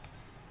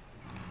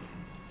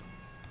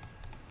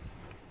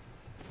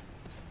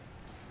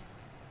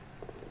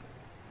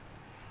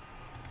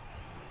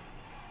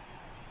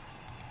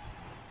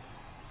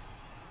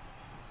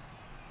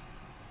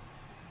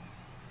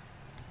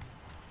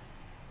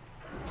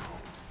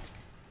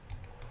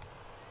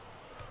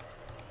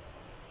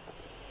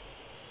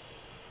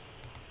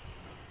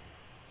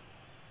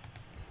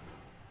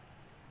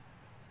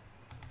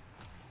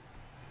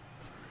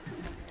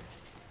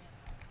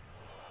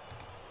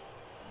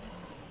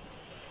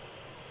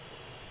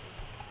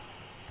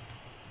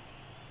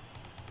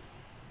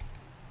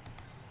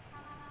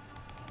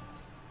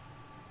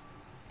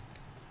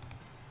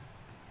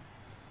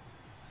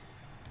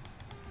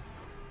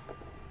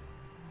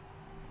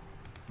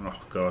 Oh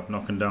god,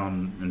 knocking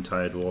down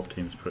entire dwarf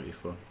team's pretty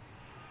fun.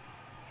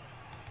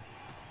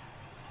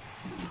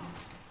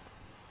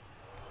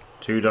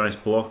 2 dice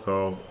block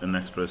or an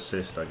extra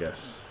assist, I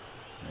guess.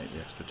 Maybe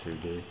extra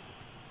 2D.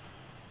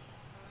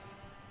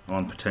 Oh,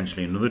 and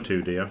potentially another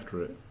 2D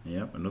after it.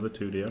 Yep, another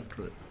 2D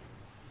after it.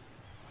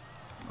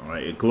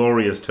 Alright, a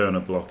glorious turn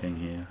of blocking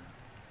here.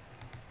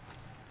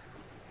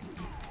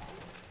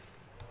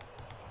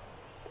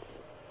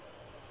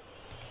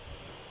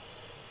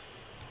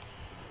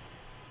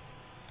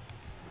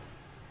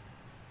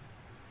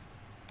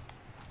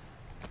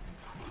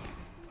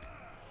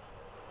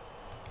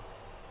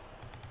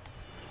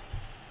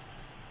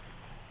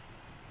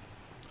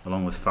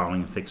 Along with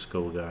fouling Thick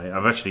Skull guy.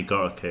 I've actually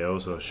got a KO,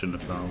 so I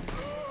shouldn't have fouled.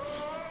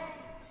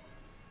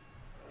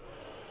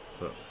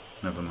 But,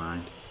 never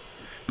mind.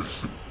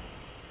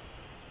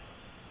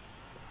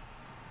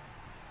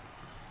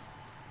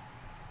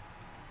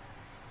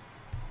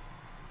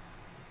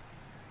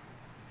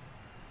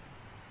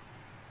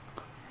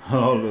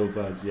 Oh, little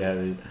bads,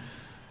 yeah.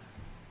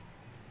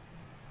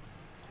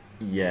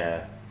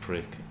 Yeah,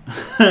 prick.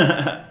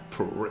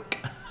 Prick.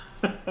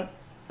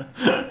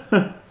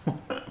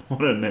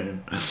 What a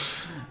name.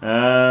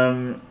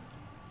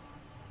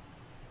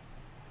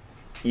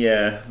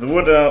 Yeah, the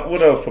Wood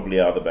Elves probably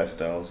are the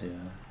best elves, yeah.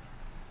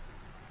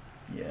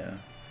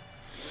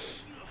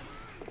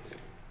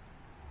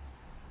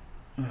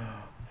 Yeah.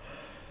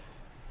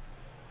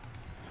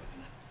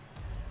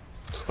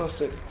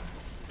 Classic.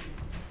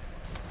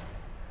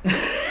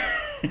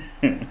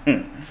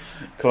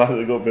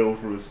 Classic got built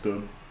for a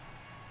stun.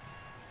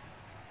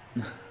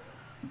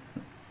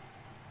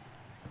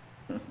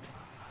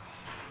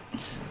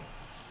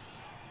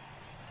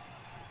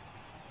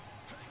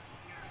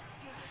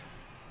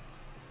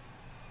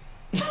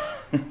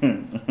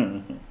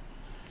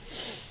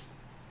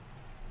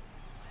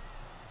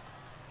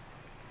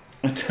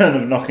 A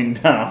turn of knocking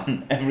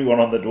down everyone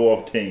on the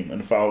dwarf team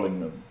and fouling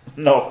them.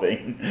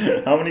 Nothing.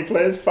 How many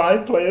players?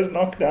 5 players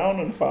knocked down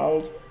and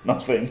fouled?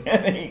 Nothing.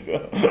 There you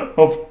go.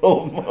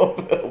 Uphill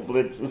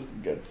blitzes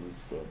and gets this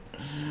stuff.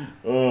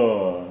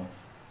 Oh.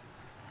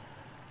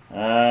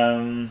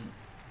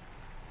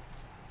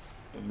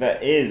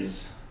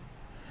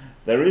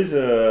 There is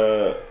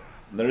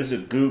a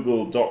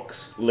Google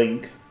Docs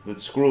link that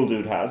Squirrel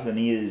Dude has, and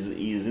he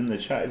is in the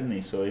chat, isn't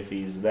he? So if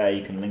he's there,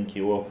 he can link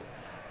you up,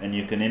 and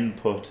you can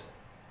input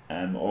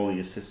all the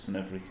assists and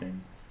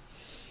everything.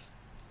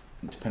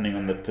 Depending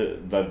on the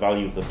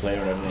value of the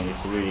player and everything,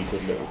 it's a really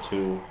good little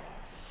tool.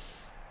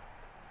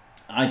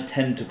 I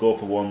tend to go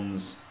for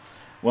ones.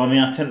 Well, I mean,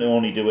 I tend to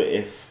only do it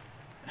if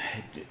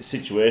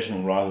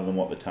situational rather than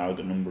what the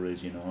target number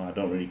is. You know, I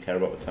don't really care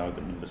about the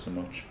target number so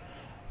much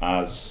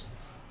as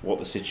what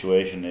the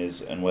situation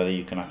is and whether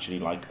you can actually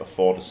like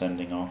afford a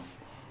sending off,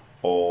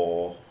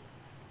 or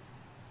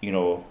you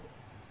know,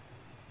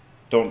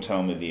 don't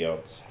tell me the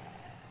odds.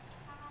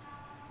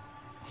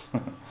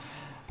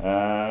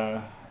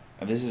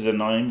 This is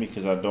annoying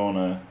because I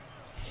don't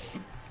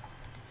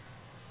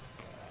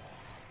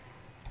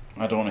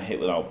want to hit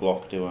without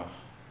block, do I?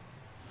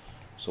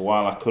 So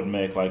while I could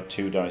make like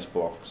 2 dice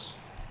blocks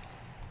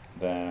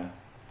there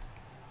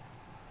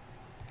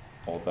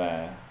or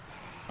there,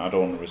 I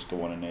don't want to risk a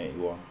 1 in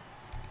 81.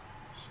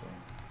 So.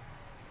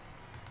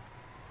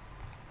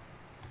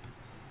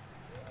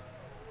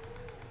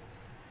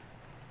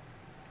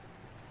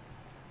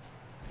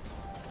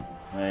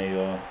 There you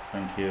go.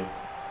 Thank you.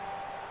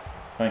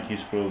 Thank you,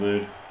 Squirrel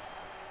Dude.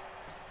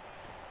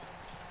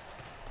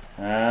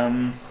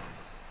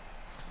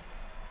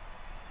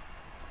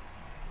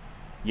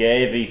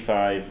 Yeah,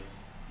 V5.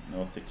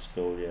 No Thick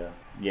Skull, yeah.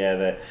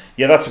 Yeah,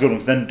 that's a good one.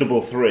 Then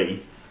double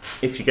 3.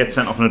 If you get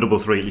sent off on a double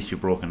 3, at least you've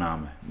broken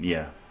armor.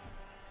 Yeah.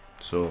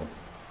 So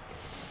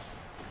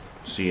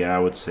yeah, I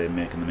would say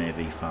making them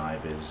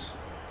AV5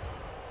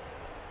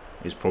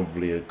 is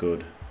probably a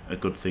good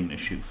thing to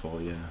shoot for,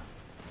 yeah.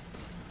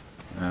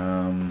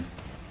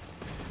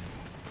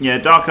 Yeah,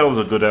 Dark Elves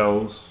are good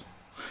elves.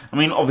 I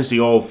mean,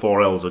 obviously all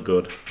 4 elves are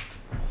good.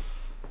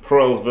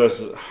 Pro elves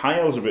versus High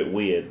Elves are a bit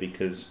weird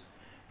because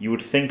you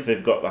would think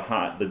they've got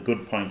the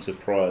good points of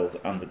Pro elves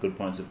and the good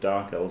points of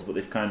Dark Elves, but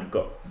they've kind of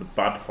got the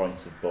bad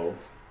points of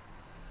both.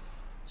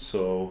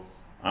 So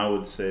I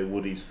would say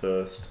Woody's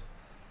first,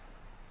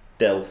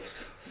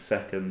 Delphs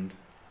second,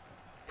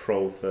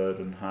 Pro third,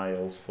 and High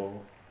Elves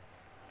 4.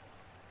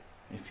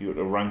 If you were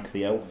to rank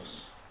the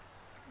elves,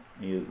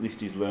 at least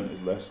he's learnt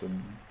his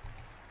lesson.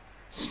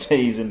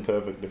 Stays in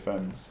perfect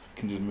defense.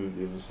 Can just move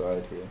the other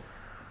side here.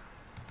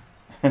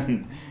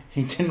 And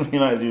he didn't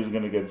realise he was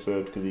going to get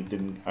served because he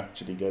didn't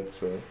actually get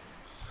served.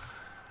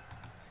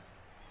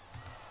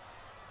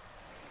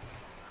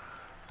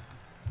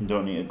 You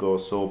don't need to go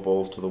so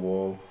balls to the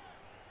wall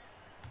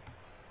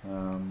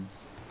on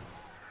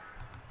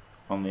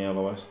the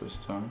LOS this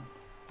time.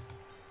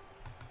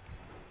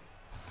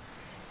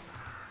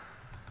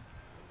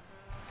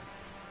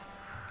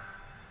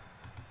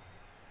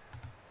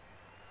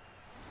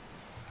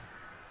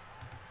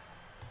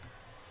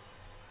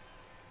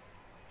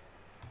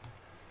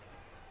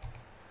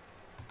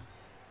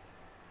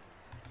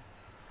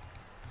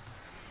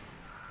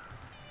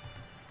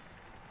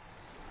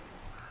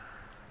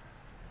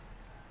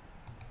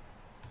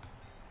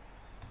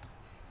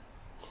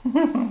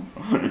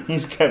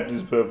 He's kept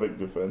his perfect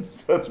defense.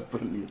 That's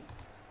brilliant.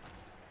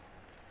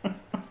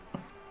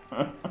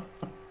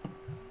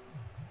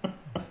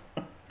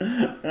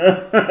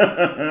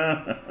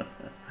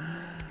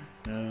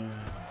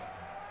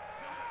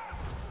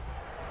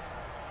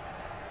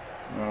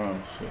 Oh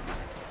shit.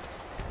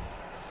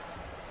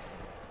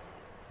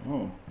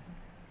 Oh.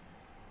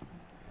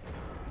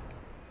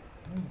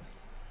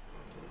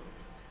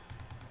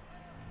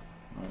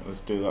 Right,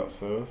 let's do that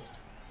first.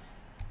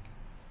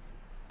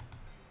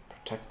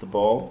 Protect the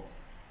ball.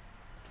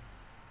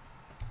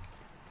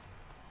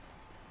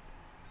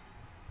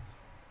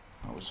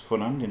 That was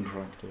fun and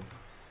interactive.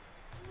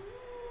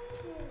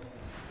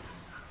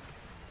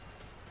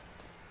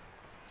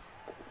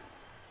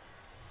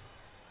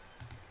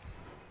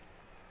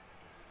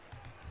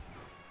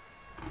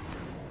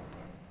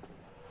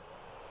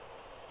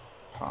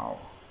 Pow.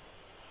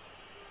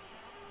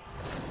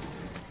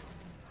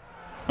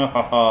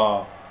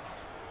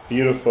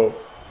 Beautiful.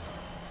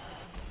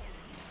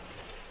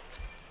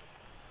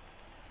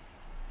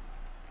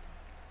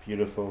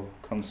 Beautiful.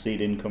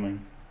 Concede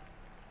incoming.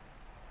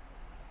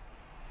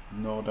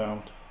 No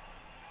doubt.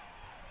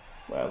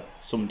 Well,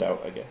 some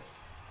doubt, I guess.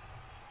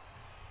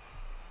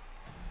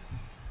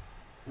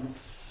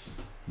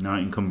 Now I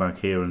can come back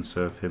here and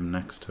surf him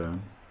next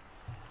turn.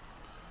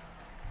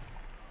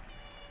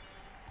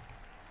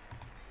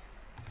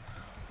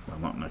 Well,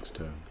 not next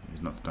turn.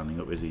 He's not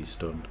standing up, is he? He's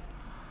stunned.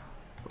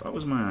 But that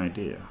was my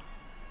idea.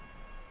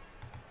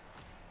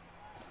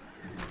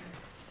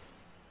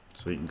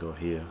 So he can go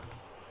here.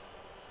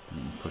 And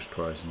he can push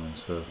twice and then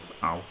surf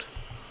out.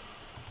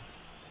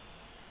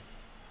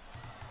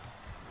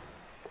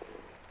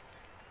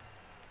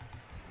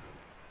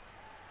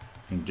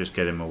 And just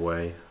get him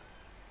away.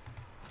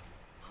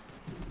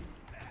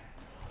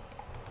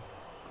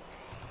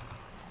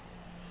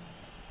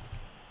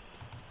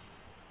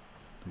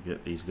 To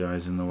get these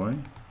guys in the way.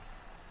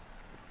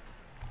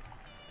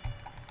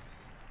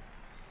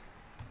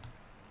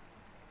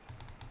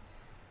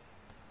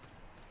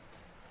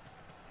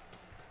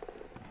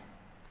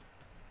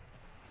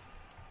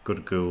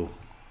 Good ghoul.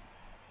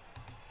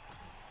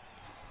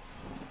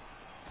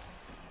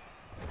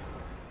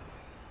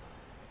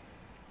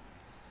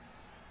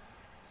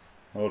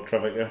 Oh,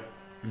 Trafficker.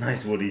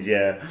 Nice woodies,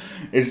 yeah.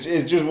 It's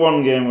just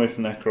one game with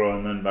Necro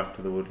and then back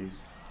to the woodies.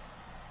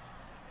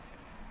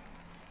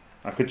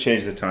 I could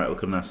change the title,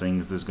 couldn't I, seeing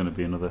as there's going to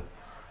be another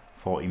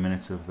 40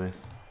 minutes of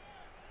this.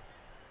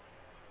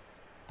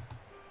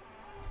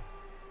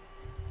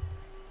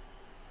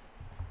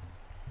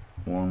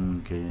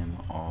 One game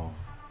of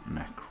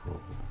Necro.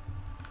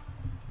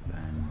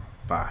 Then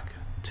back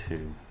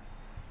to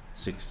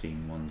 16-1-0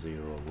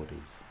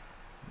 woodies.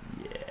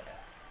 Yeah.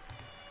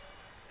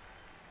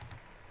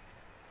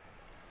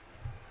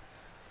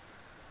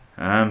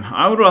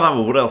 I would rather have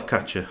a wood elf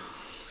catcher.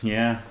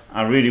 Yeah,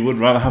 I really would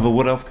rather have a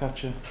wood elf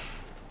catcher.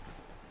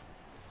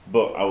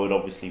 But I would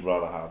obviously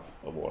rather have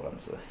a war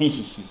dancer.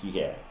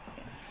 Yeah.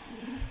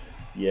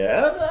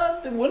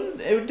 Yeah, it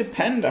would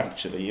depend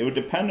actually. It would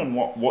depend on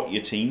what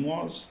your team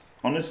was.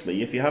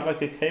 Honestly, if you had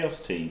like a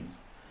chaos team,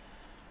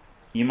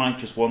 you might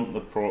just want the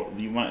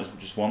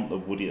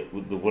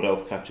wood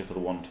elf catcher for the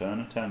one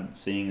turn attempt,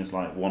 seeing as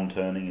like one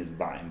turning is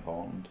that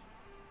important.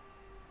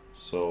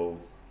 So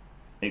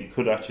it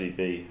could actually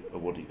be a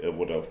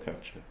wood elf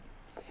catcher.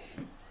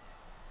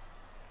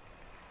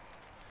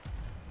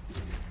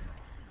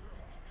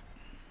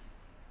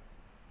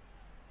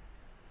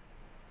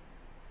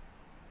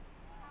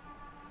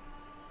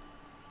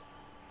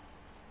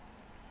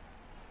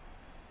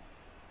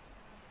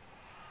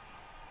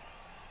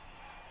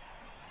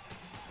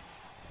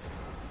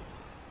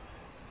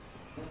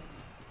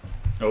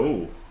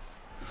 Oh,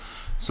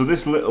 so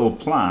this little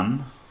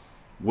plan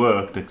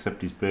worked,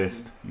 except he's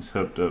based. He's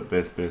herb dirt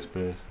based.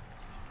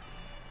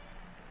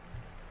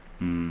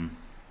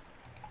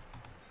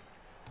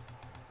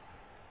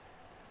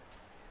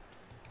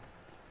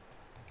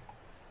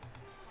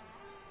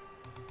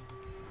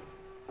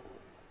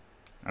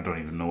 I don't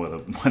even know where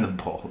the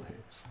ball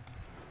is.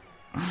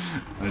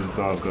 I just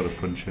thought I've got to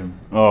punch him.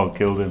 Oh,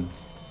 killed him.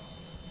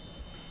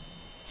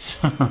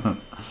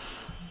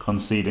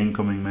 Concede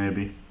incoming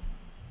maybe.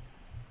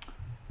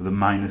 With a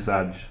minus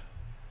edge.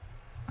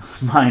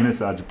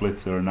 Minus edge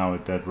blitzer and now a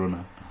dead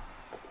runner.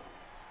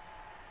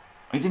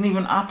 He didn't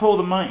even appo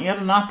the he had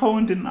an appo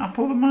and didn't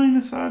appo the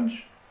minus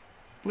edge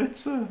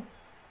blitzer.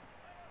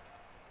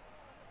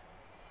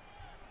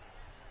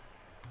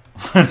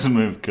 Let's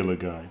move, kill a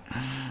guy.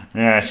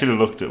 Yeah, I should have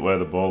looked at where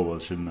the ball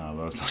was, shouldn't I?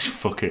 But I was like,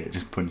 fuck it,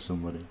 just punch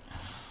somebody.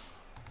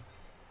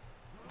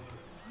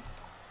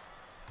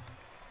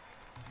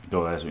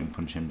 Go there so we can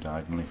punch him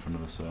diagonally for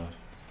another serve.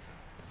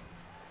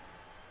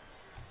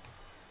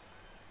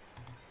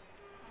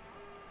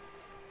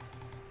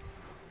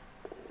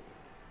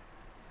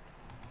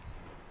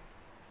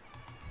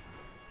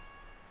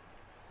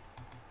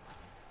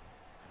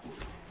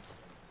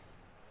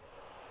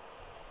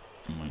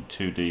 I might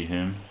 2D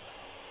him.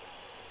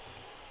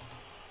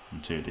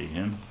 And 2D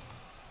him.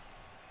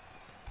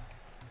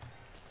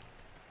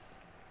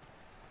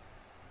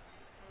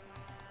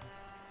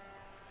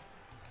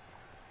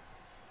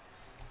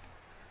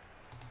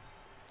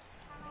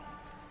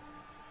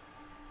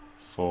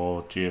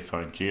 4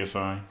 GFI,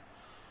 GFI.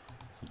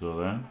 So go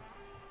there.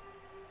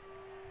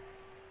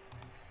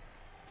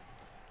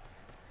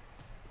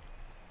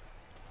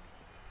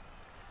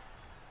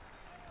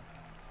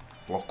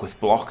 Block with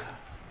block.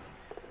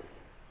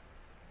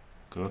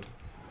 Good.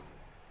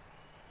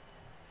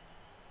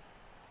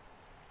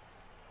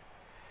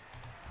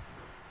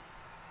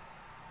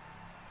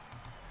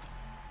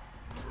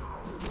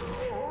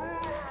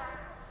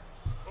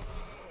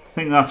 I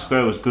think that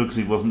square was good because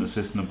he wasn't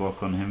assisting a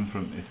block on him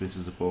from if this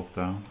is a both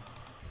down.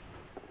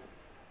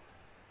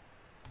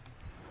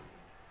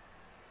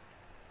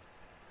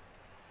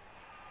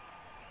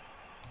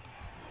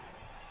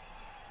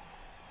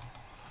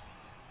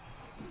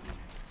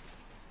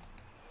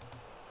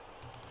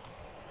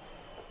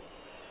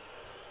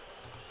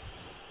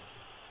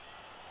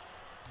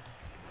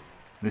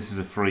 This is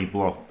a free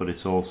block, but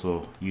it's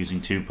also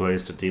using 2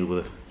 players to deal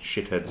with a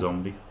shithead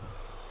zombie.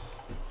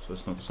 So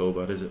it's not so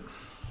bad, is it?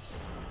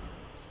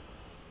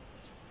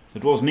 The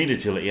Dwarves need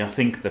agility. I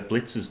think the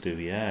blitzers do,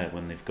 yeah.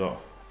 When they've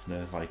got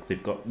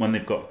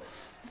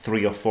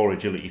 3 or 4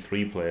 agility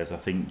 3 players, I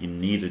think you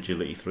need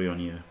agility 3 on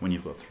you when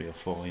you've got 3 or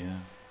 4, yeah.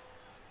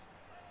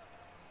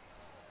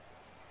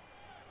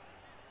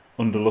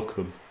 Underlook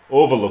them.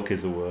 Overlook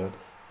is a word.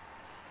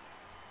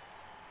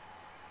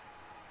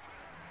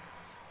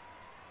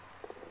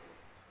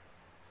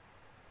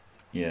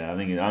 Yeah, I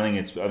think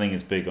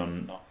it's big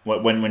on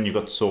when you've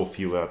got so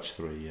few arch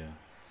 3, yeah.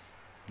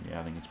 Yeah,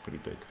 I think it's pretty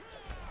big.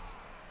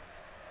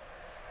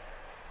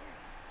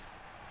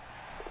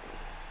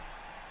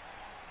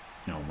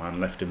 Oh man,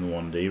 left him the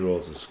 1D,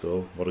 rolls a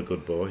skull. What a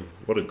good boy.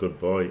 What a good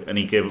boy. And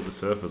he gave up the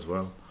surf as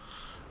well.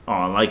 Oh,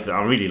 I like that.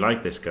 I really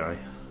like this guy.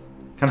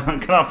 Can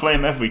I play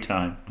him every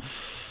time?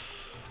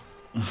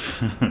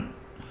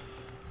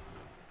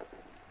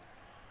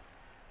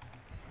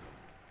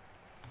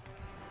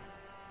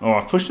 Oh,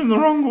 I pushed him the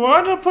wrong way.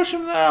 Why did I push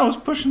him there? I was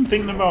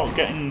thinking about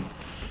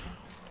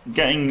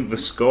getting the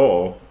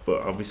score,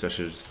 but obviously I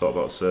should have just thought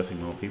about surfing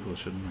more people,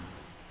 shouldn't I?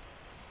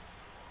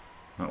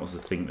 That was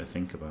the thing to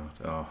think about.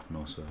 Oh,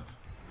 no surf.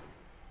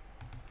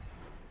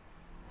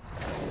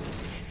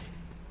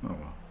 Oh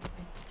well.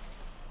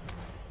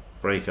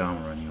 Break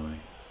armor anyway.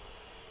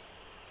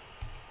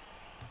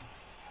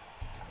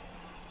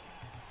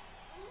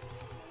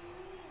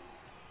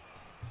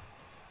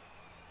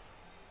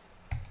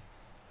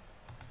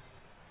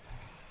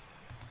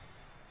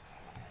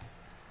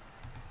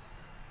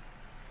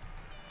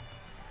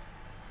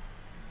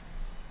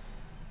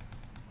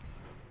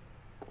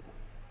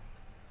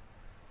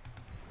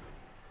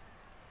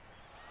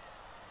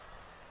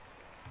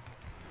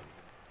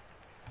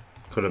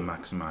 Could have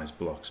maximised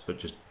blocks, but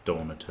just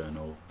don't want to turn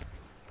over.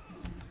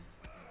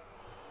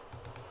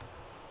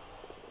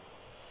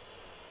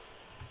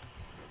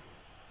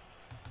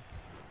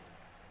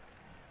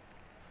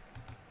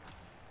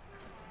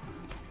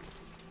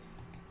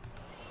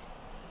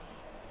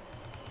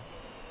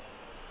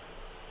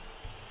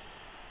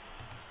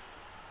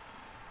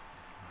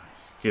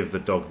 Give the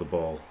dog the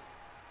ball.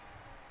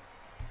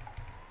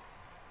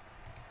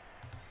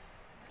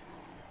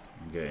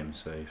 And get him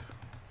safe.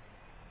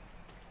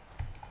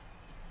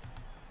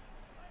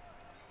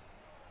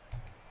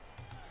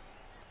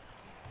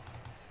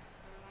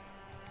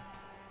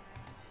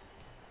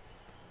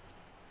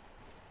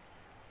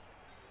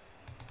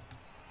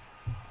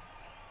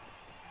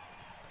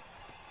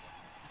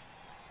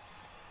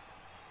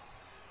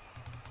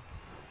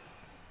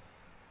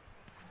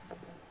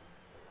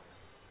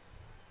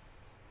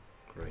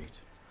 Great.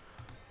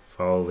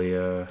 Foul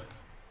the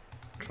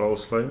Troll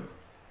Slayer.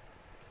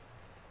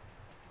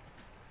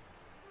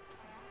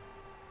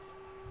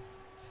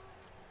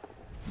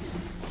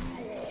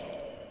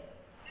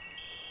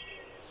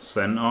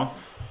 Sent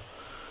off.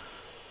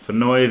 For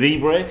no AV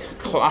break.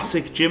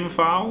 Classic gym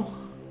foul.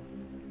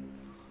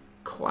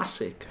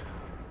 Classic.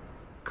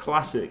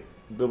 Classic.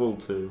 Double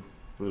 2.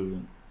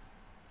 Brilliant.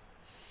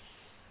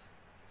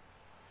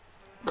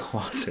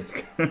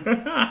 Classic.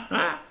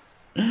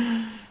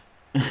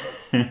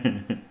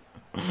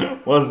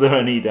 Was there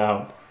any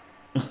doubt?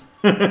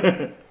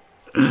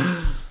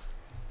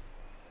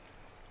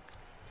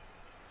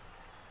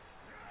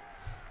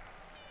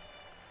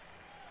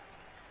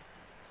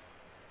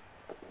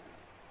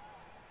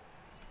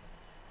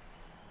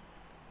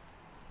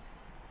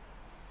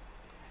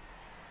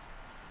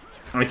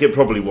 Like, it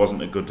probably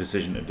wasn't a good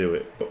decision to do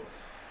it, but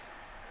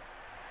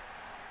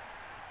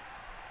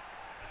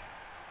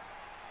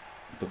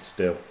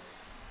still,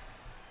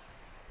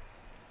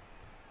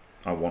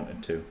 I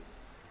wanted to.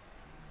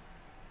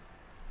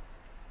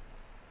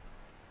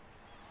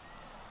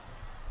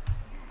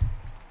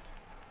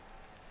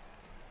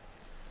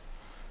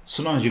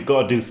 Sometimes you've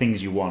got to do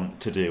things you want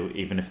to do,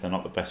 even if they're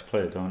not the best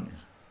player, don't you?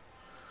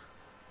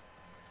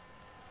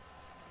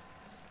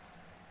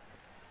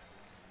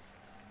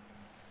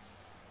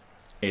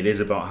 It is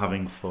about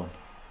having fun.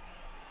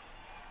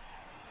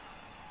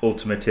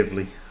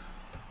 Ultimatively.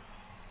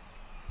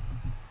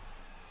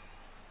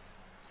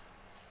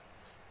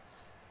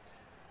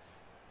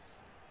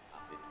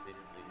 That is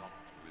simply not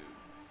true.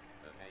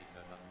 The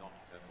data does not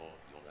support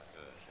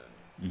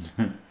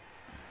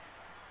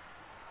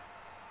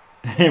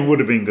It would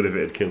have been good if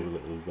it had killed the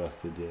little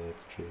bastard, yeah,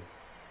 that's true.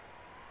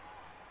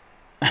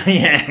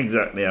 Yeah,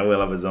 exactly. I will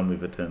have a zombie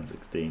for turn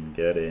 16.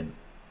 Get in.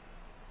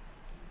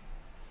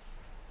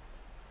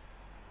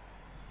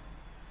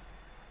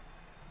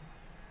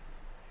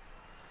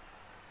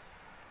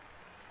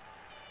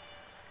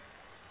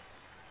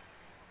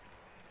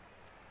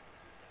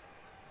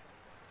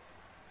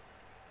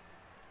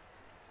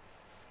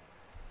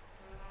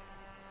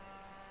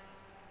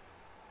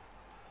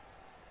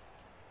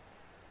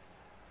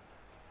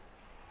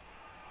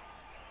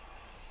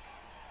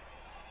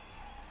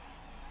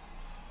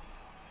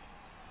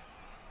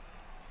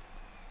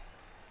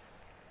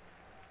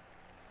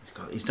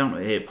 He's down to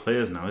 8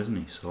 players now, isn't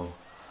he? So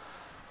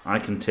I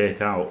can take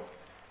out.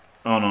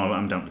 Oh no,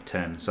 I'm down to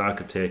 10. So I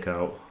could take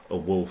out a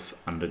wolf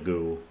and a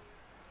ghoul,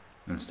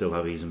 and still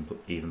have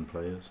even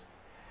players.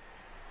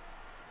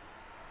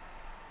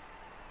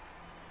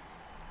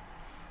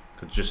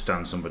 Could just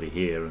stand somebody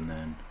here and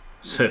then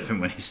surf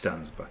him when he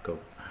stands back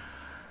up.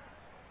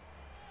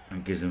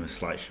 And gives him a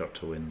slight shot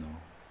to win though.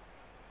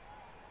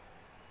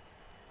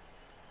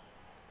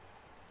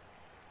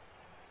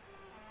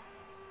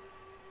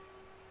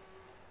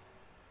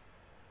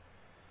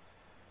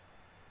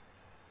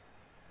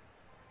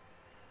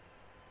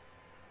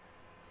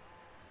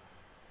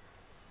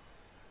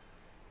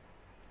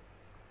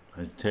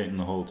 He's taking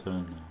the whole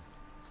turn now.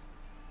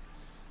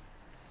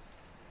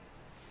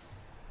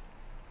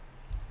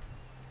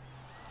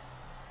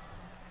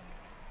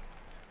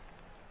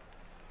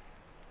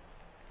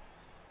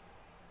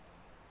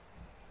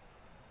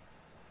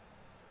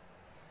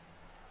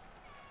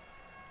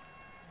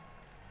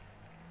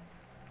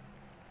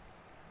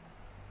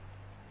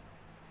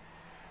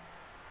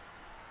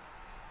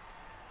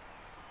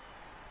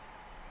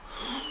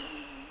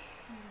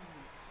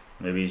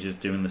 Maybe he's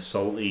just doing the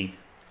salty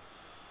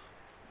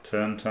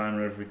turn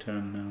timer every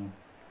turn now.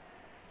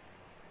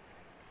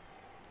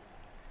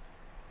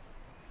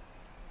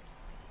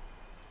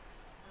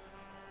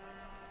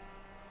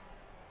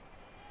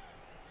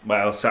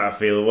 Well,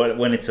 Satterfield,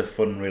 when it's a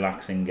fun,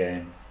 relaxing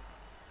game,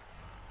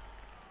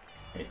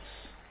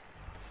 it's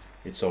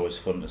always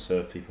fun to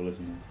serve people,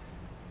 isn't it?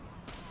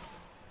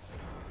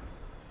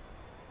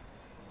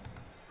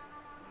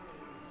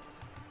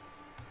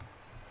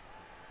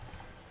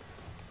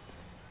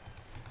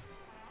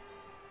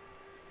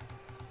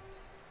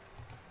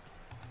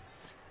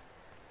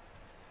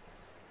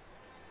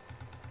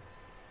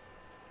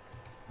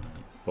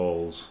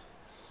 Ball's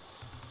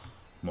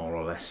more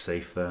or less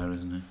safe there,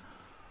 isn't it?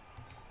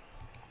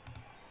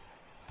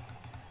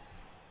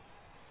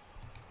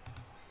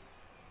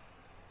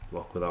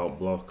 Block without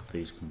block.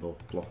 These can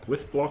both block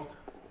with block.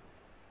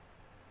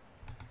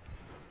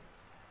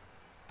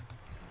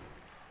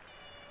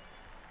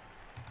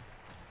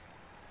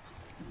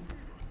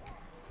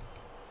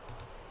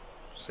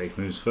 Safe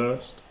moves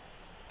first.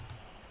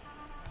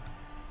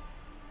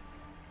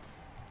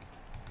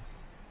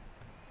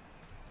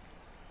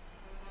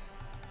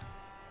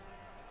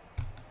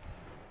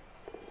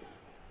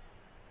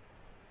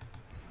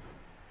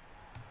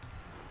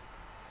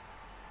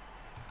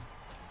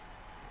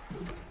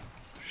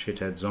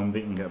 Shithead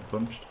zombie can get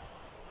punched.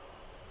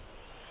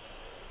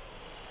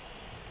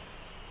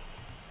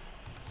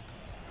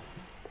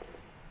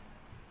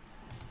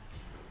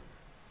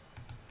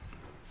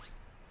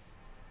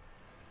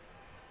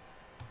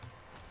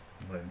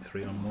 Letting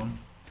 3-on-1.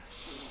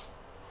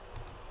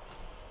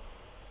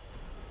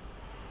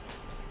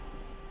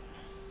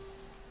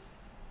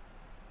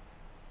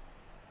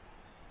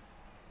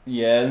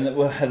 Yeah, and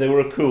they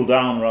were a cool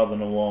down rather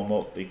than a warm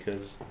up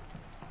because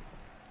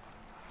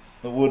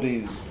the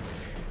Woodies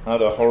had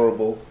a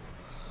horrible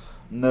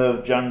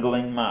nerve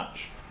jangling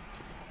match.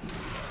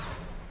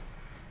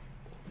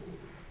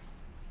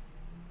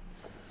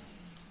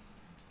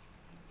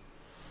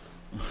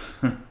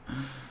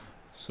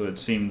 So it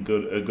seemed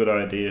a good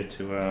idea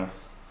to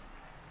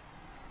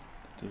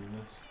do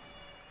this.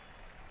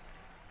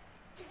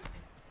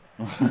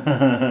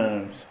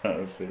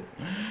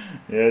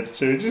 Yeah, it's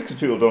true. Just because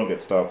people don't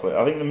get star player.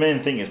 I think the main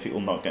thing is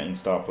people not getting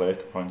star player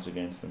points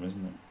against them,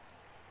 isn't it?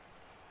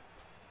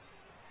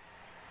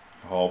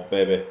 Oh,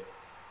 baby.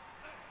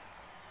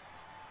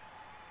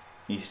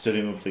 He stood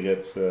him up to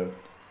get served.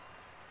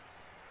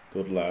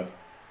 Good lad.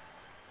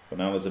 But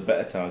now there's a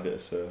better target to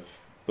serve.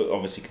 But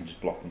obviously you can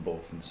just block them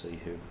both and see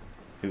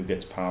who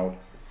gets powered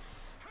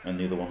and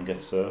the other one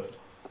gets served.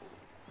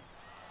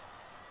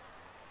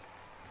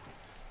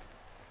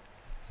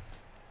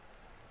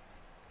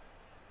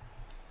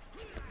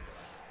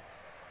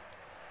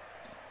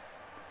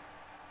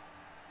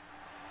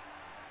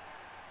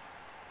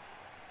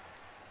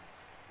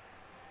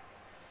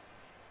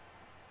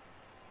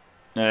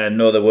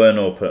 No, there were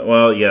no.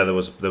 Well, yeah, there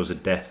was a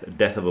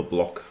death of a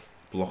block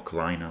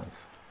line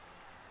elf.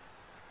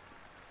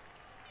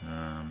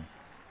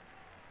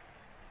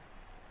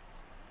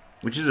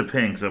 Which is a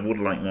pain because I would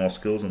like more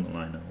skills on the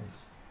line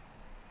elves.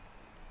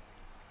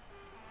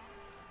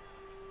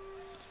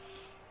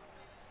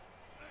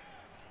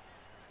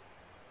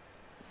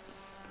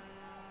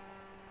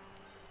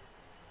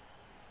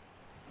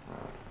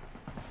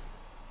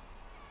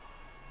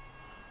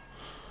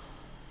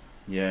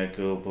 Yeah,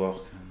 girl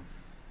block and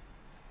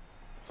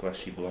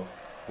fleshy block.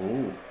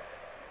 Ooh.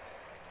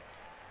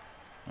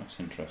 That's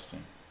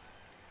interesting.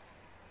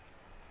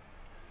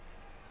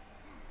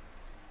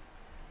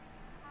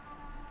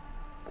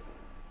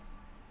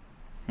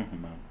 Oh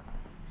man.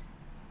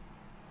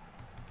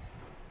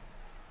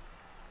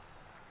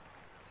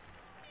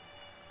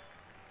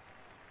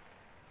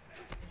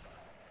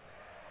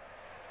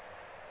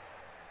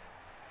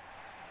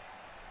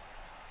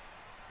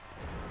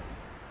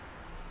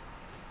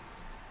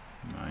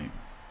 Right.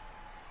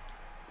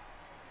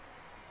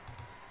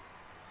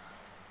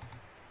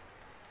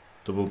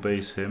 Double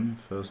base him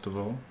first of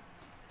all.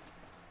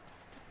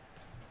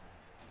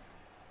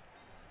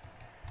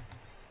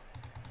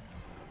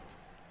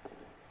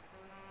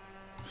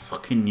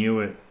 Fucking knew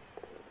it.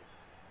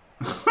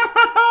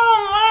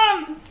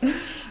 Oh man!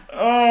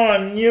 Oh, I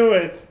knew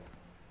it.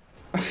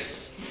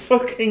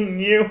 Fucking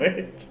knew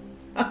it.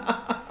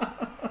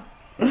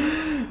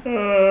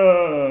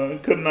 Oh,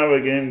 couldn't have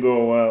a game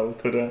go well,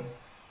 could I?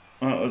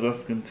 That was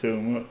asking too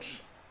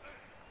much.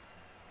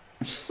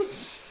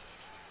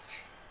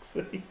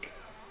 Sake.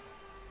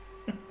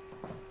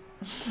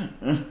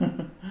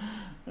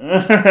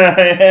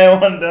 Yeah,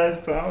 one dice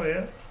power,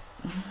 yeah.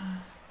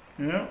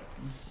 Yeah.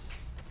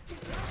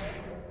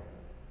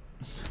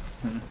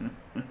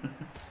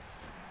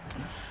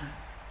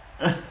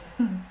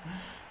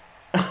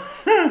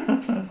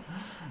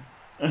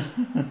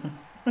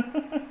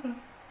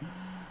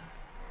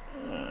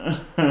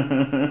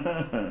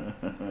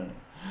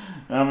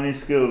 How many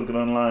skills can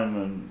online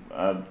and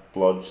add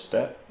blodge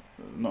step?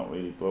 Not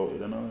really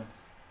bloated, are they?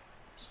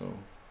 So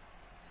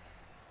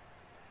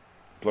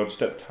blodge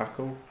step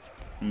tackle?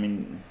 I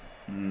mean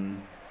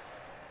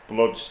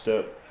blodge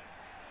step,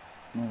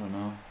 I don't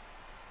know.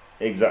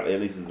 Exactly, at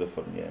least it's the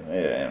fun game.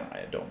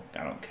 I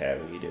don't care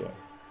really, do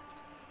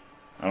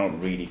I? I don't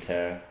really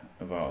care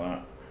about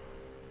that.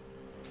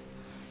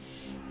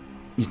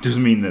 It does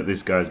mean that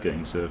this guy's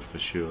getting served for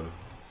sure.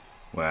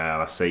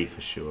 Well, I say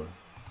for sure.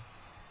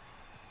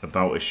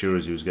 About as sure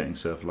as he was getting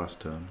served last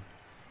turn.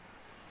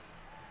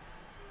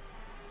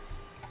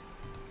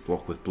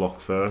 Block with block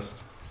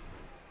first.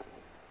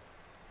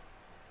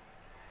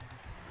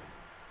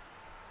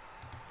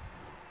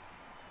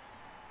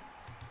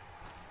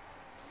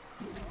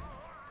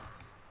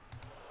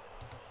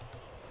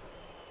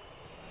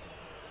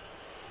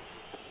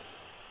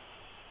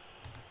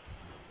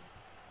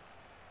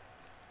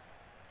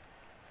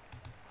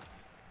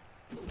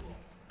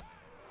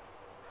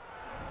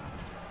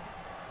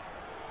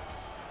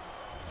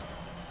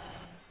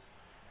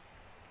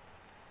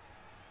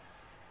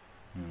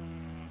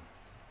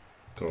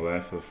 Go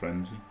there for the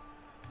frenzy.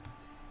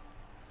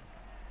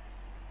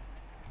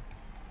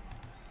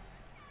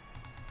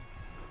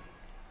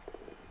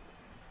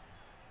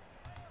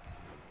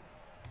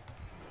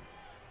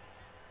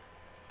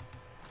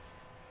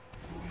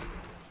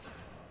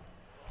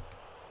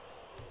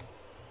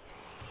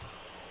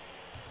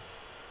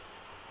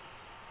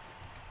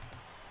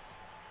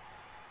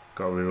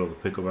 Got to reroll the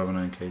pickup, haven't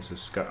I, in case of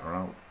scatter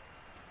out.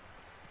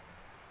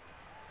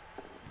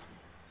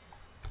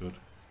 Good.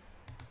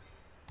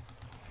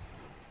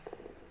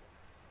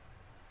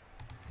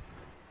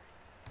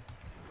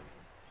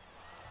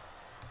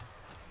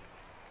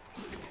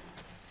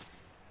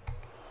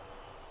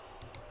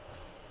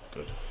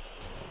 Good.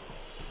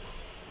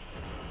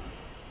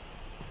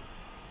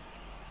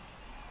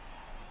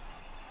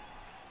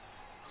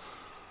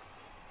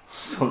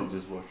 Solid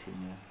just watching,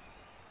 yeah.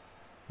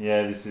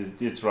 Yeah,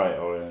 it's right,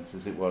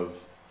 Orients, it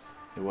was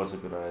a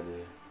good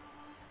idea.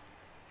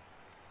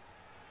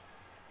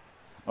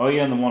 Oh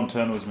yeah, and the one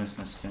turn was missing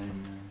this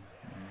game,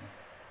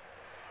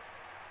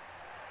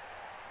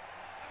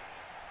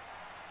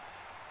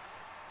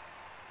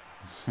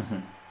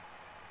 yeah.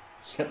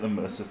 Get the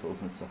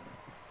mercifulness out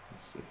of the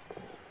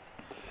system.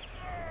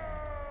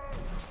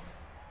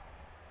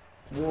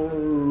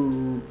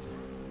 Whoa.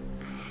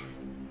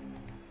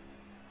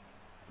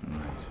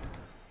 Right.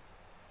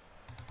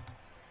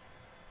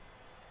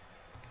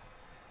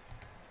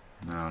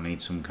 Now I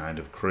need some kind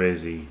of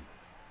crazy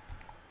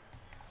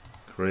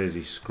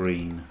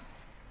screen.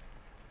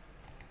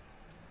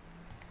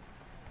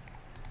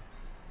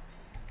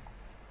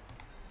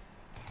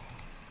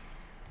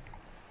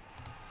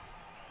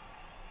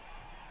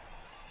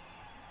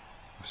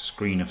 A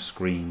screen of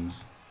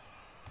screens.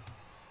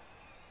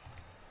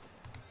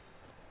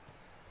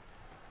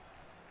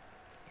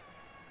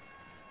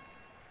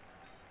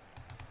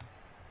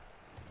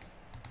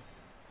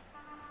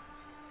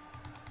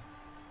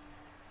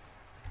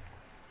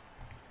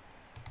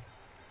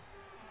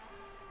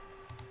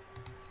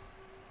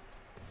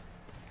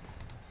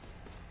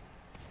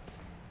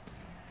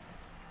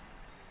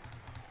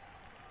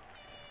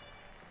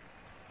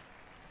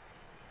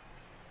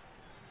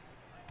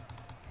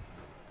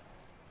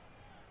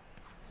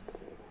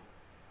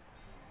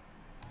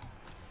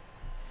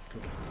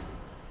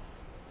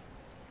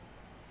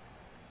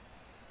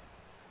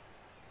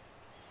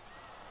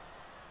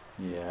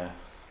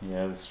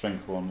 Yeah, the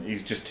strength one.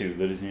 He's just too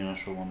good, isn't he?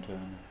 Natural one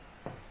turn.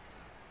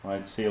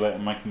 Right, see you later,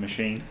 Mike the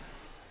Machine.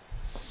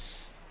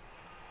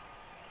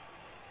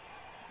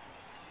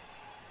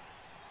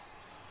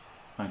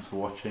 thanks for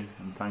watching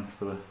and thanks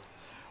for the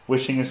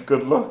wishing us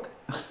good luck.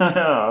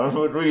 I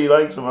would really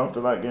like some after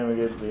that game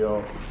against the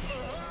All.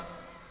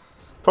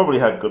 Probably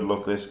had good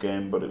luck this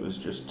game, but it was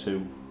just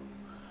too...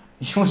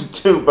 It was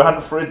too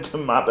bad for it to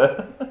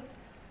matter.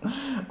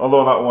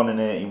 Although that 1 in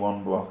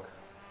 81 block,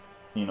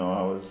 you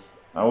know,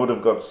 I would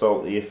have got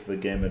salty if the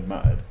game had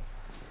mattered.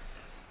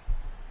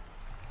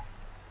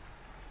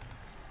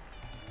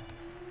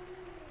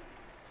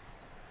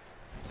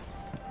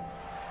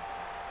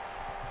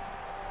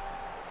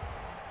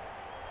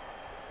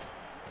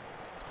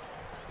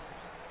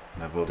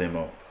 Leveled him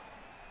up.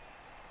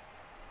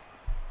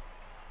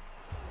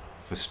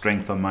 For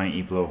strength or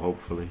mighty blow,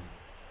 hopefully.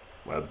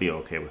 Well, it'll be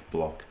okay with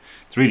block.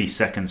 It's really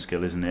second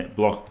skill, isn't it?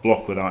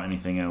 Block without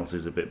anything else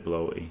is a bit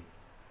bloaty.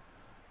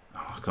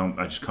 Oh,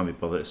 I just can't be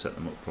bothered to set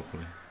them up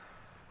properly.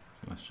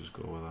 So let's just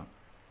go with that.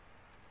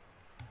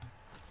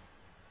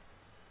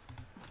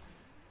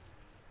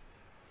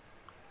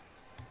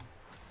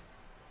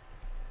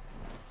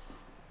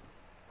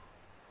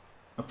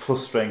 A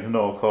plus strength,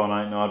 no core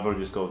knight, no, I'd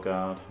probably just go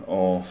guard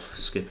or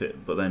skip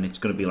it. But then it's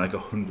going to be like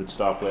 100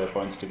 star player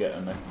points to get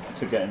him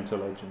to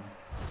legend.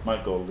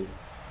 Might go lead.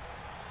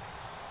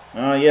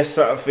 Yes,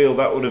 Satterfield.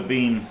 That would have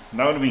been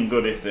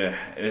good if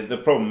the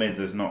problem is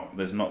there's not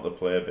the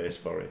player base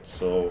for it.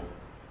 So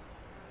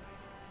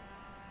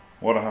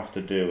what I have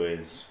to do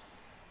is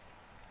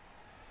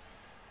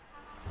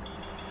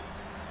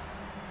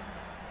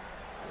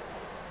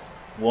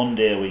one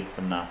day a week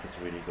for NAF is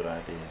a really good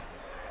idea,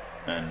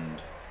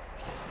 and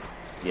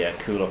yeah,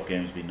 cool off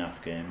games be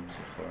NAF games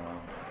if there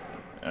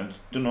are. I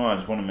don't know. I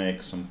just want to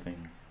make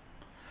something.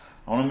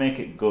 I want to make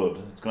it good.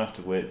 It's going to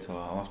have to wait till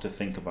I'll have to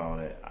think about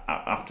it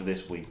after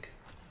this week.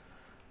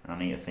 I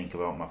need to think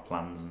about my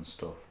plans and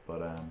stuff.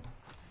 But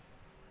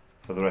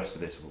for the rest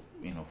of this,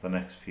 you know, for the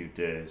next few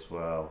days,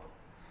 well,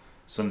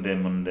 Sunday,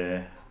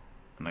 Monday,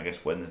 and I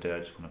guess Wednesday, I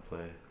just want to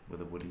play with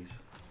the Woodies.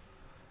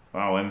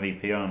 Wow,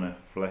 MVP on a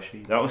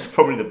fleshy. That was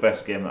probably the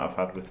best game that I've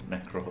had with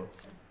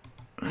Necros.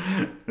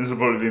 This will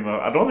probably be my.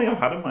 I don't think I've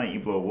had a Mighty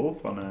Blow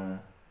Wolf on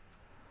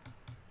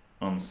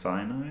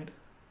Cyanide.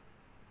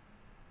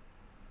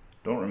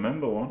 Don't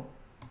remember one.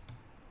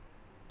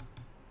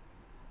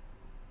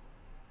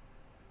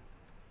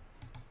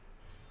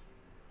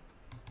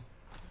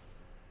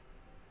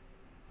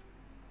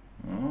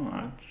 Oh,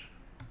 Edge.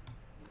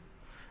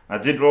 I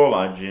did roll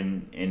Edge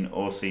in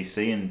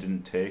OCC and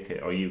didn't take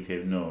it. Or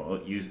UK,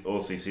 no,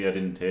 OCC I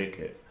didn't take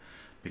it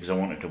because I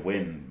wanted to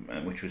win,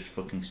 which was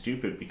fucking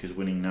stupid because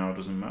winning now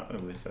doesn't matter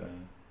with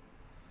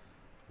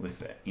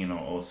you know,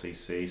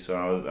 OCC. So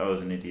I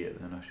was an idiot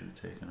then. I should have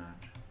taken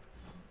Edge.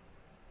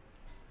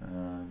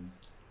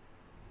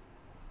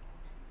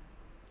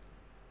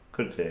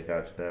 Could take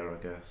Edge there, I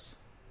guess.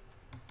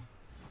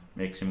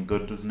 Makes him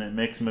good, doesn't it?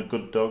 Makes him a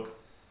good dog.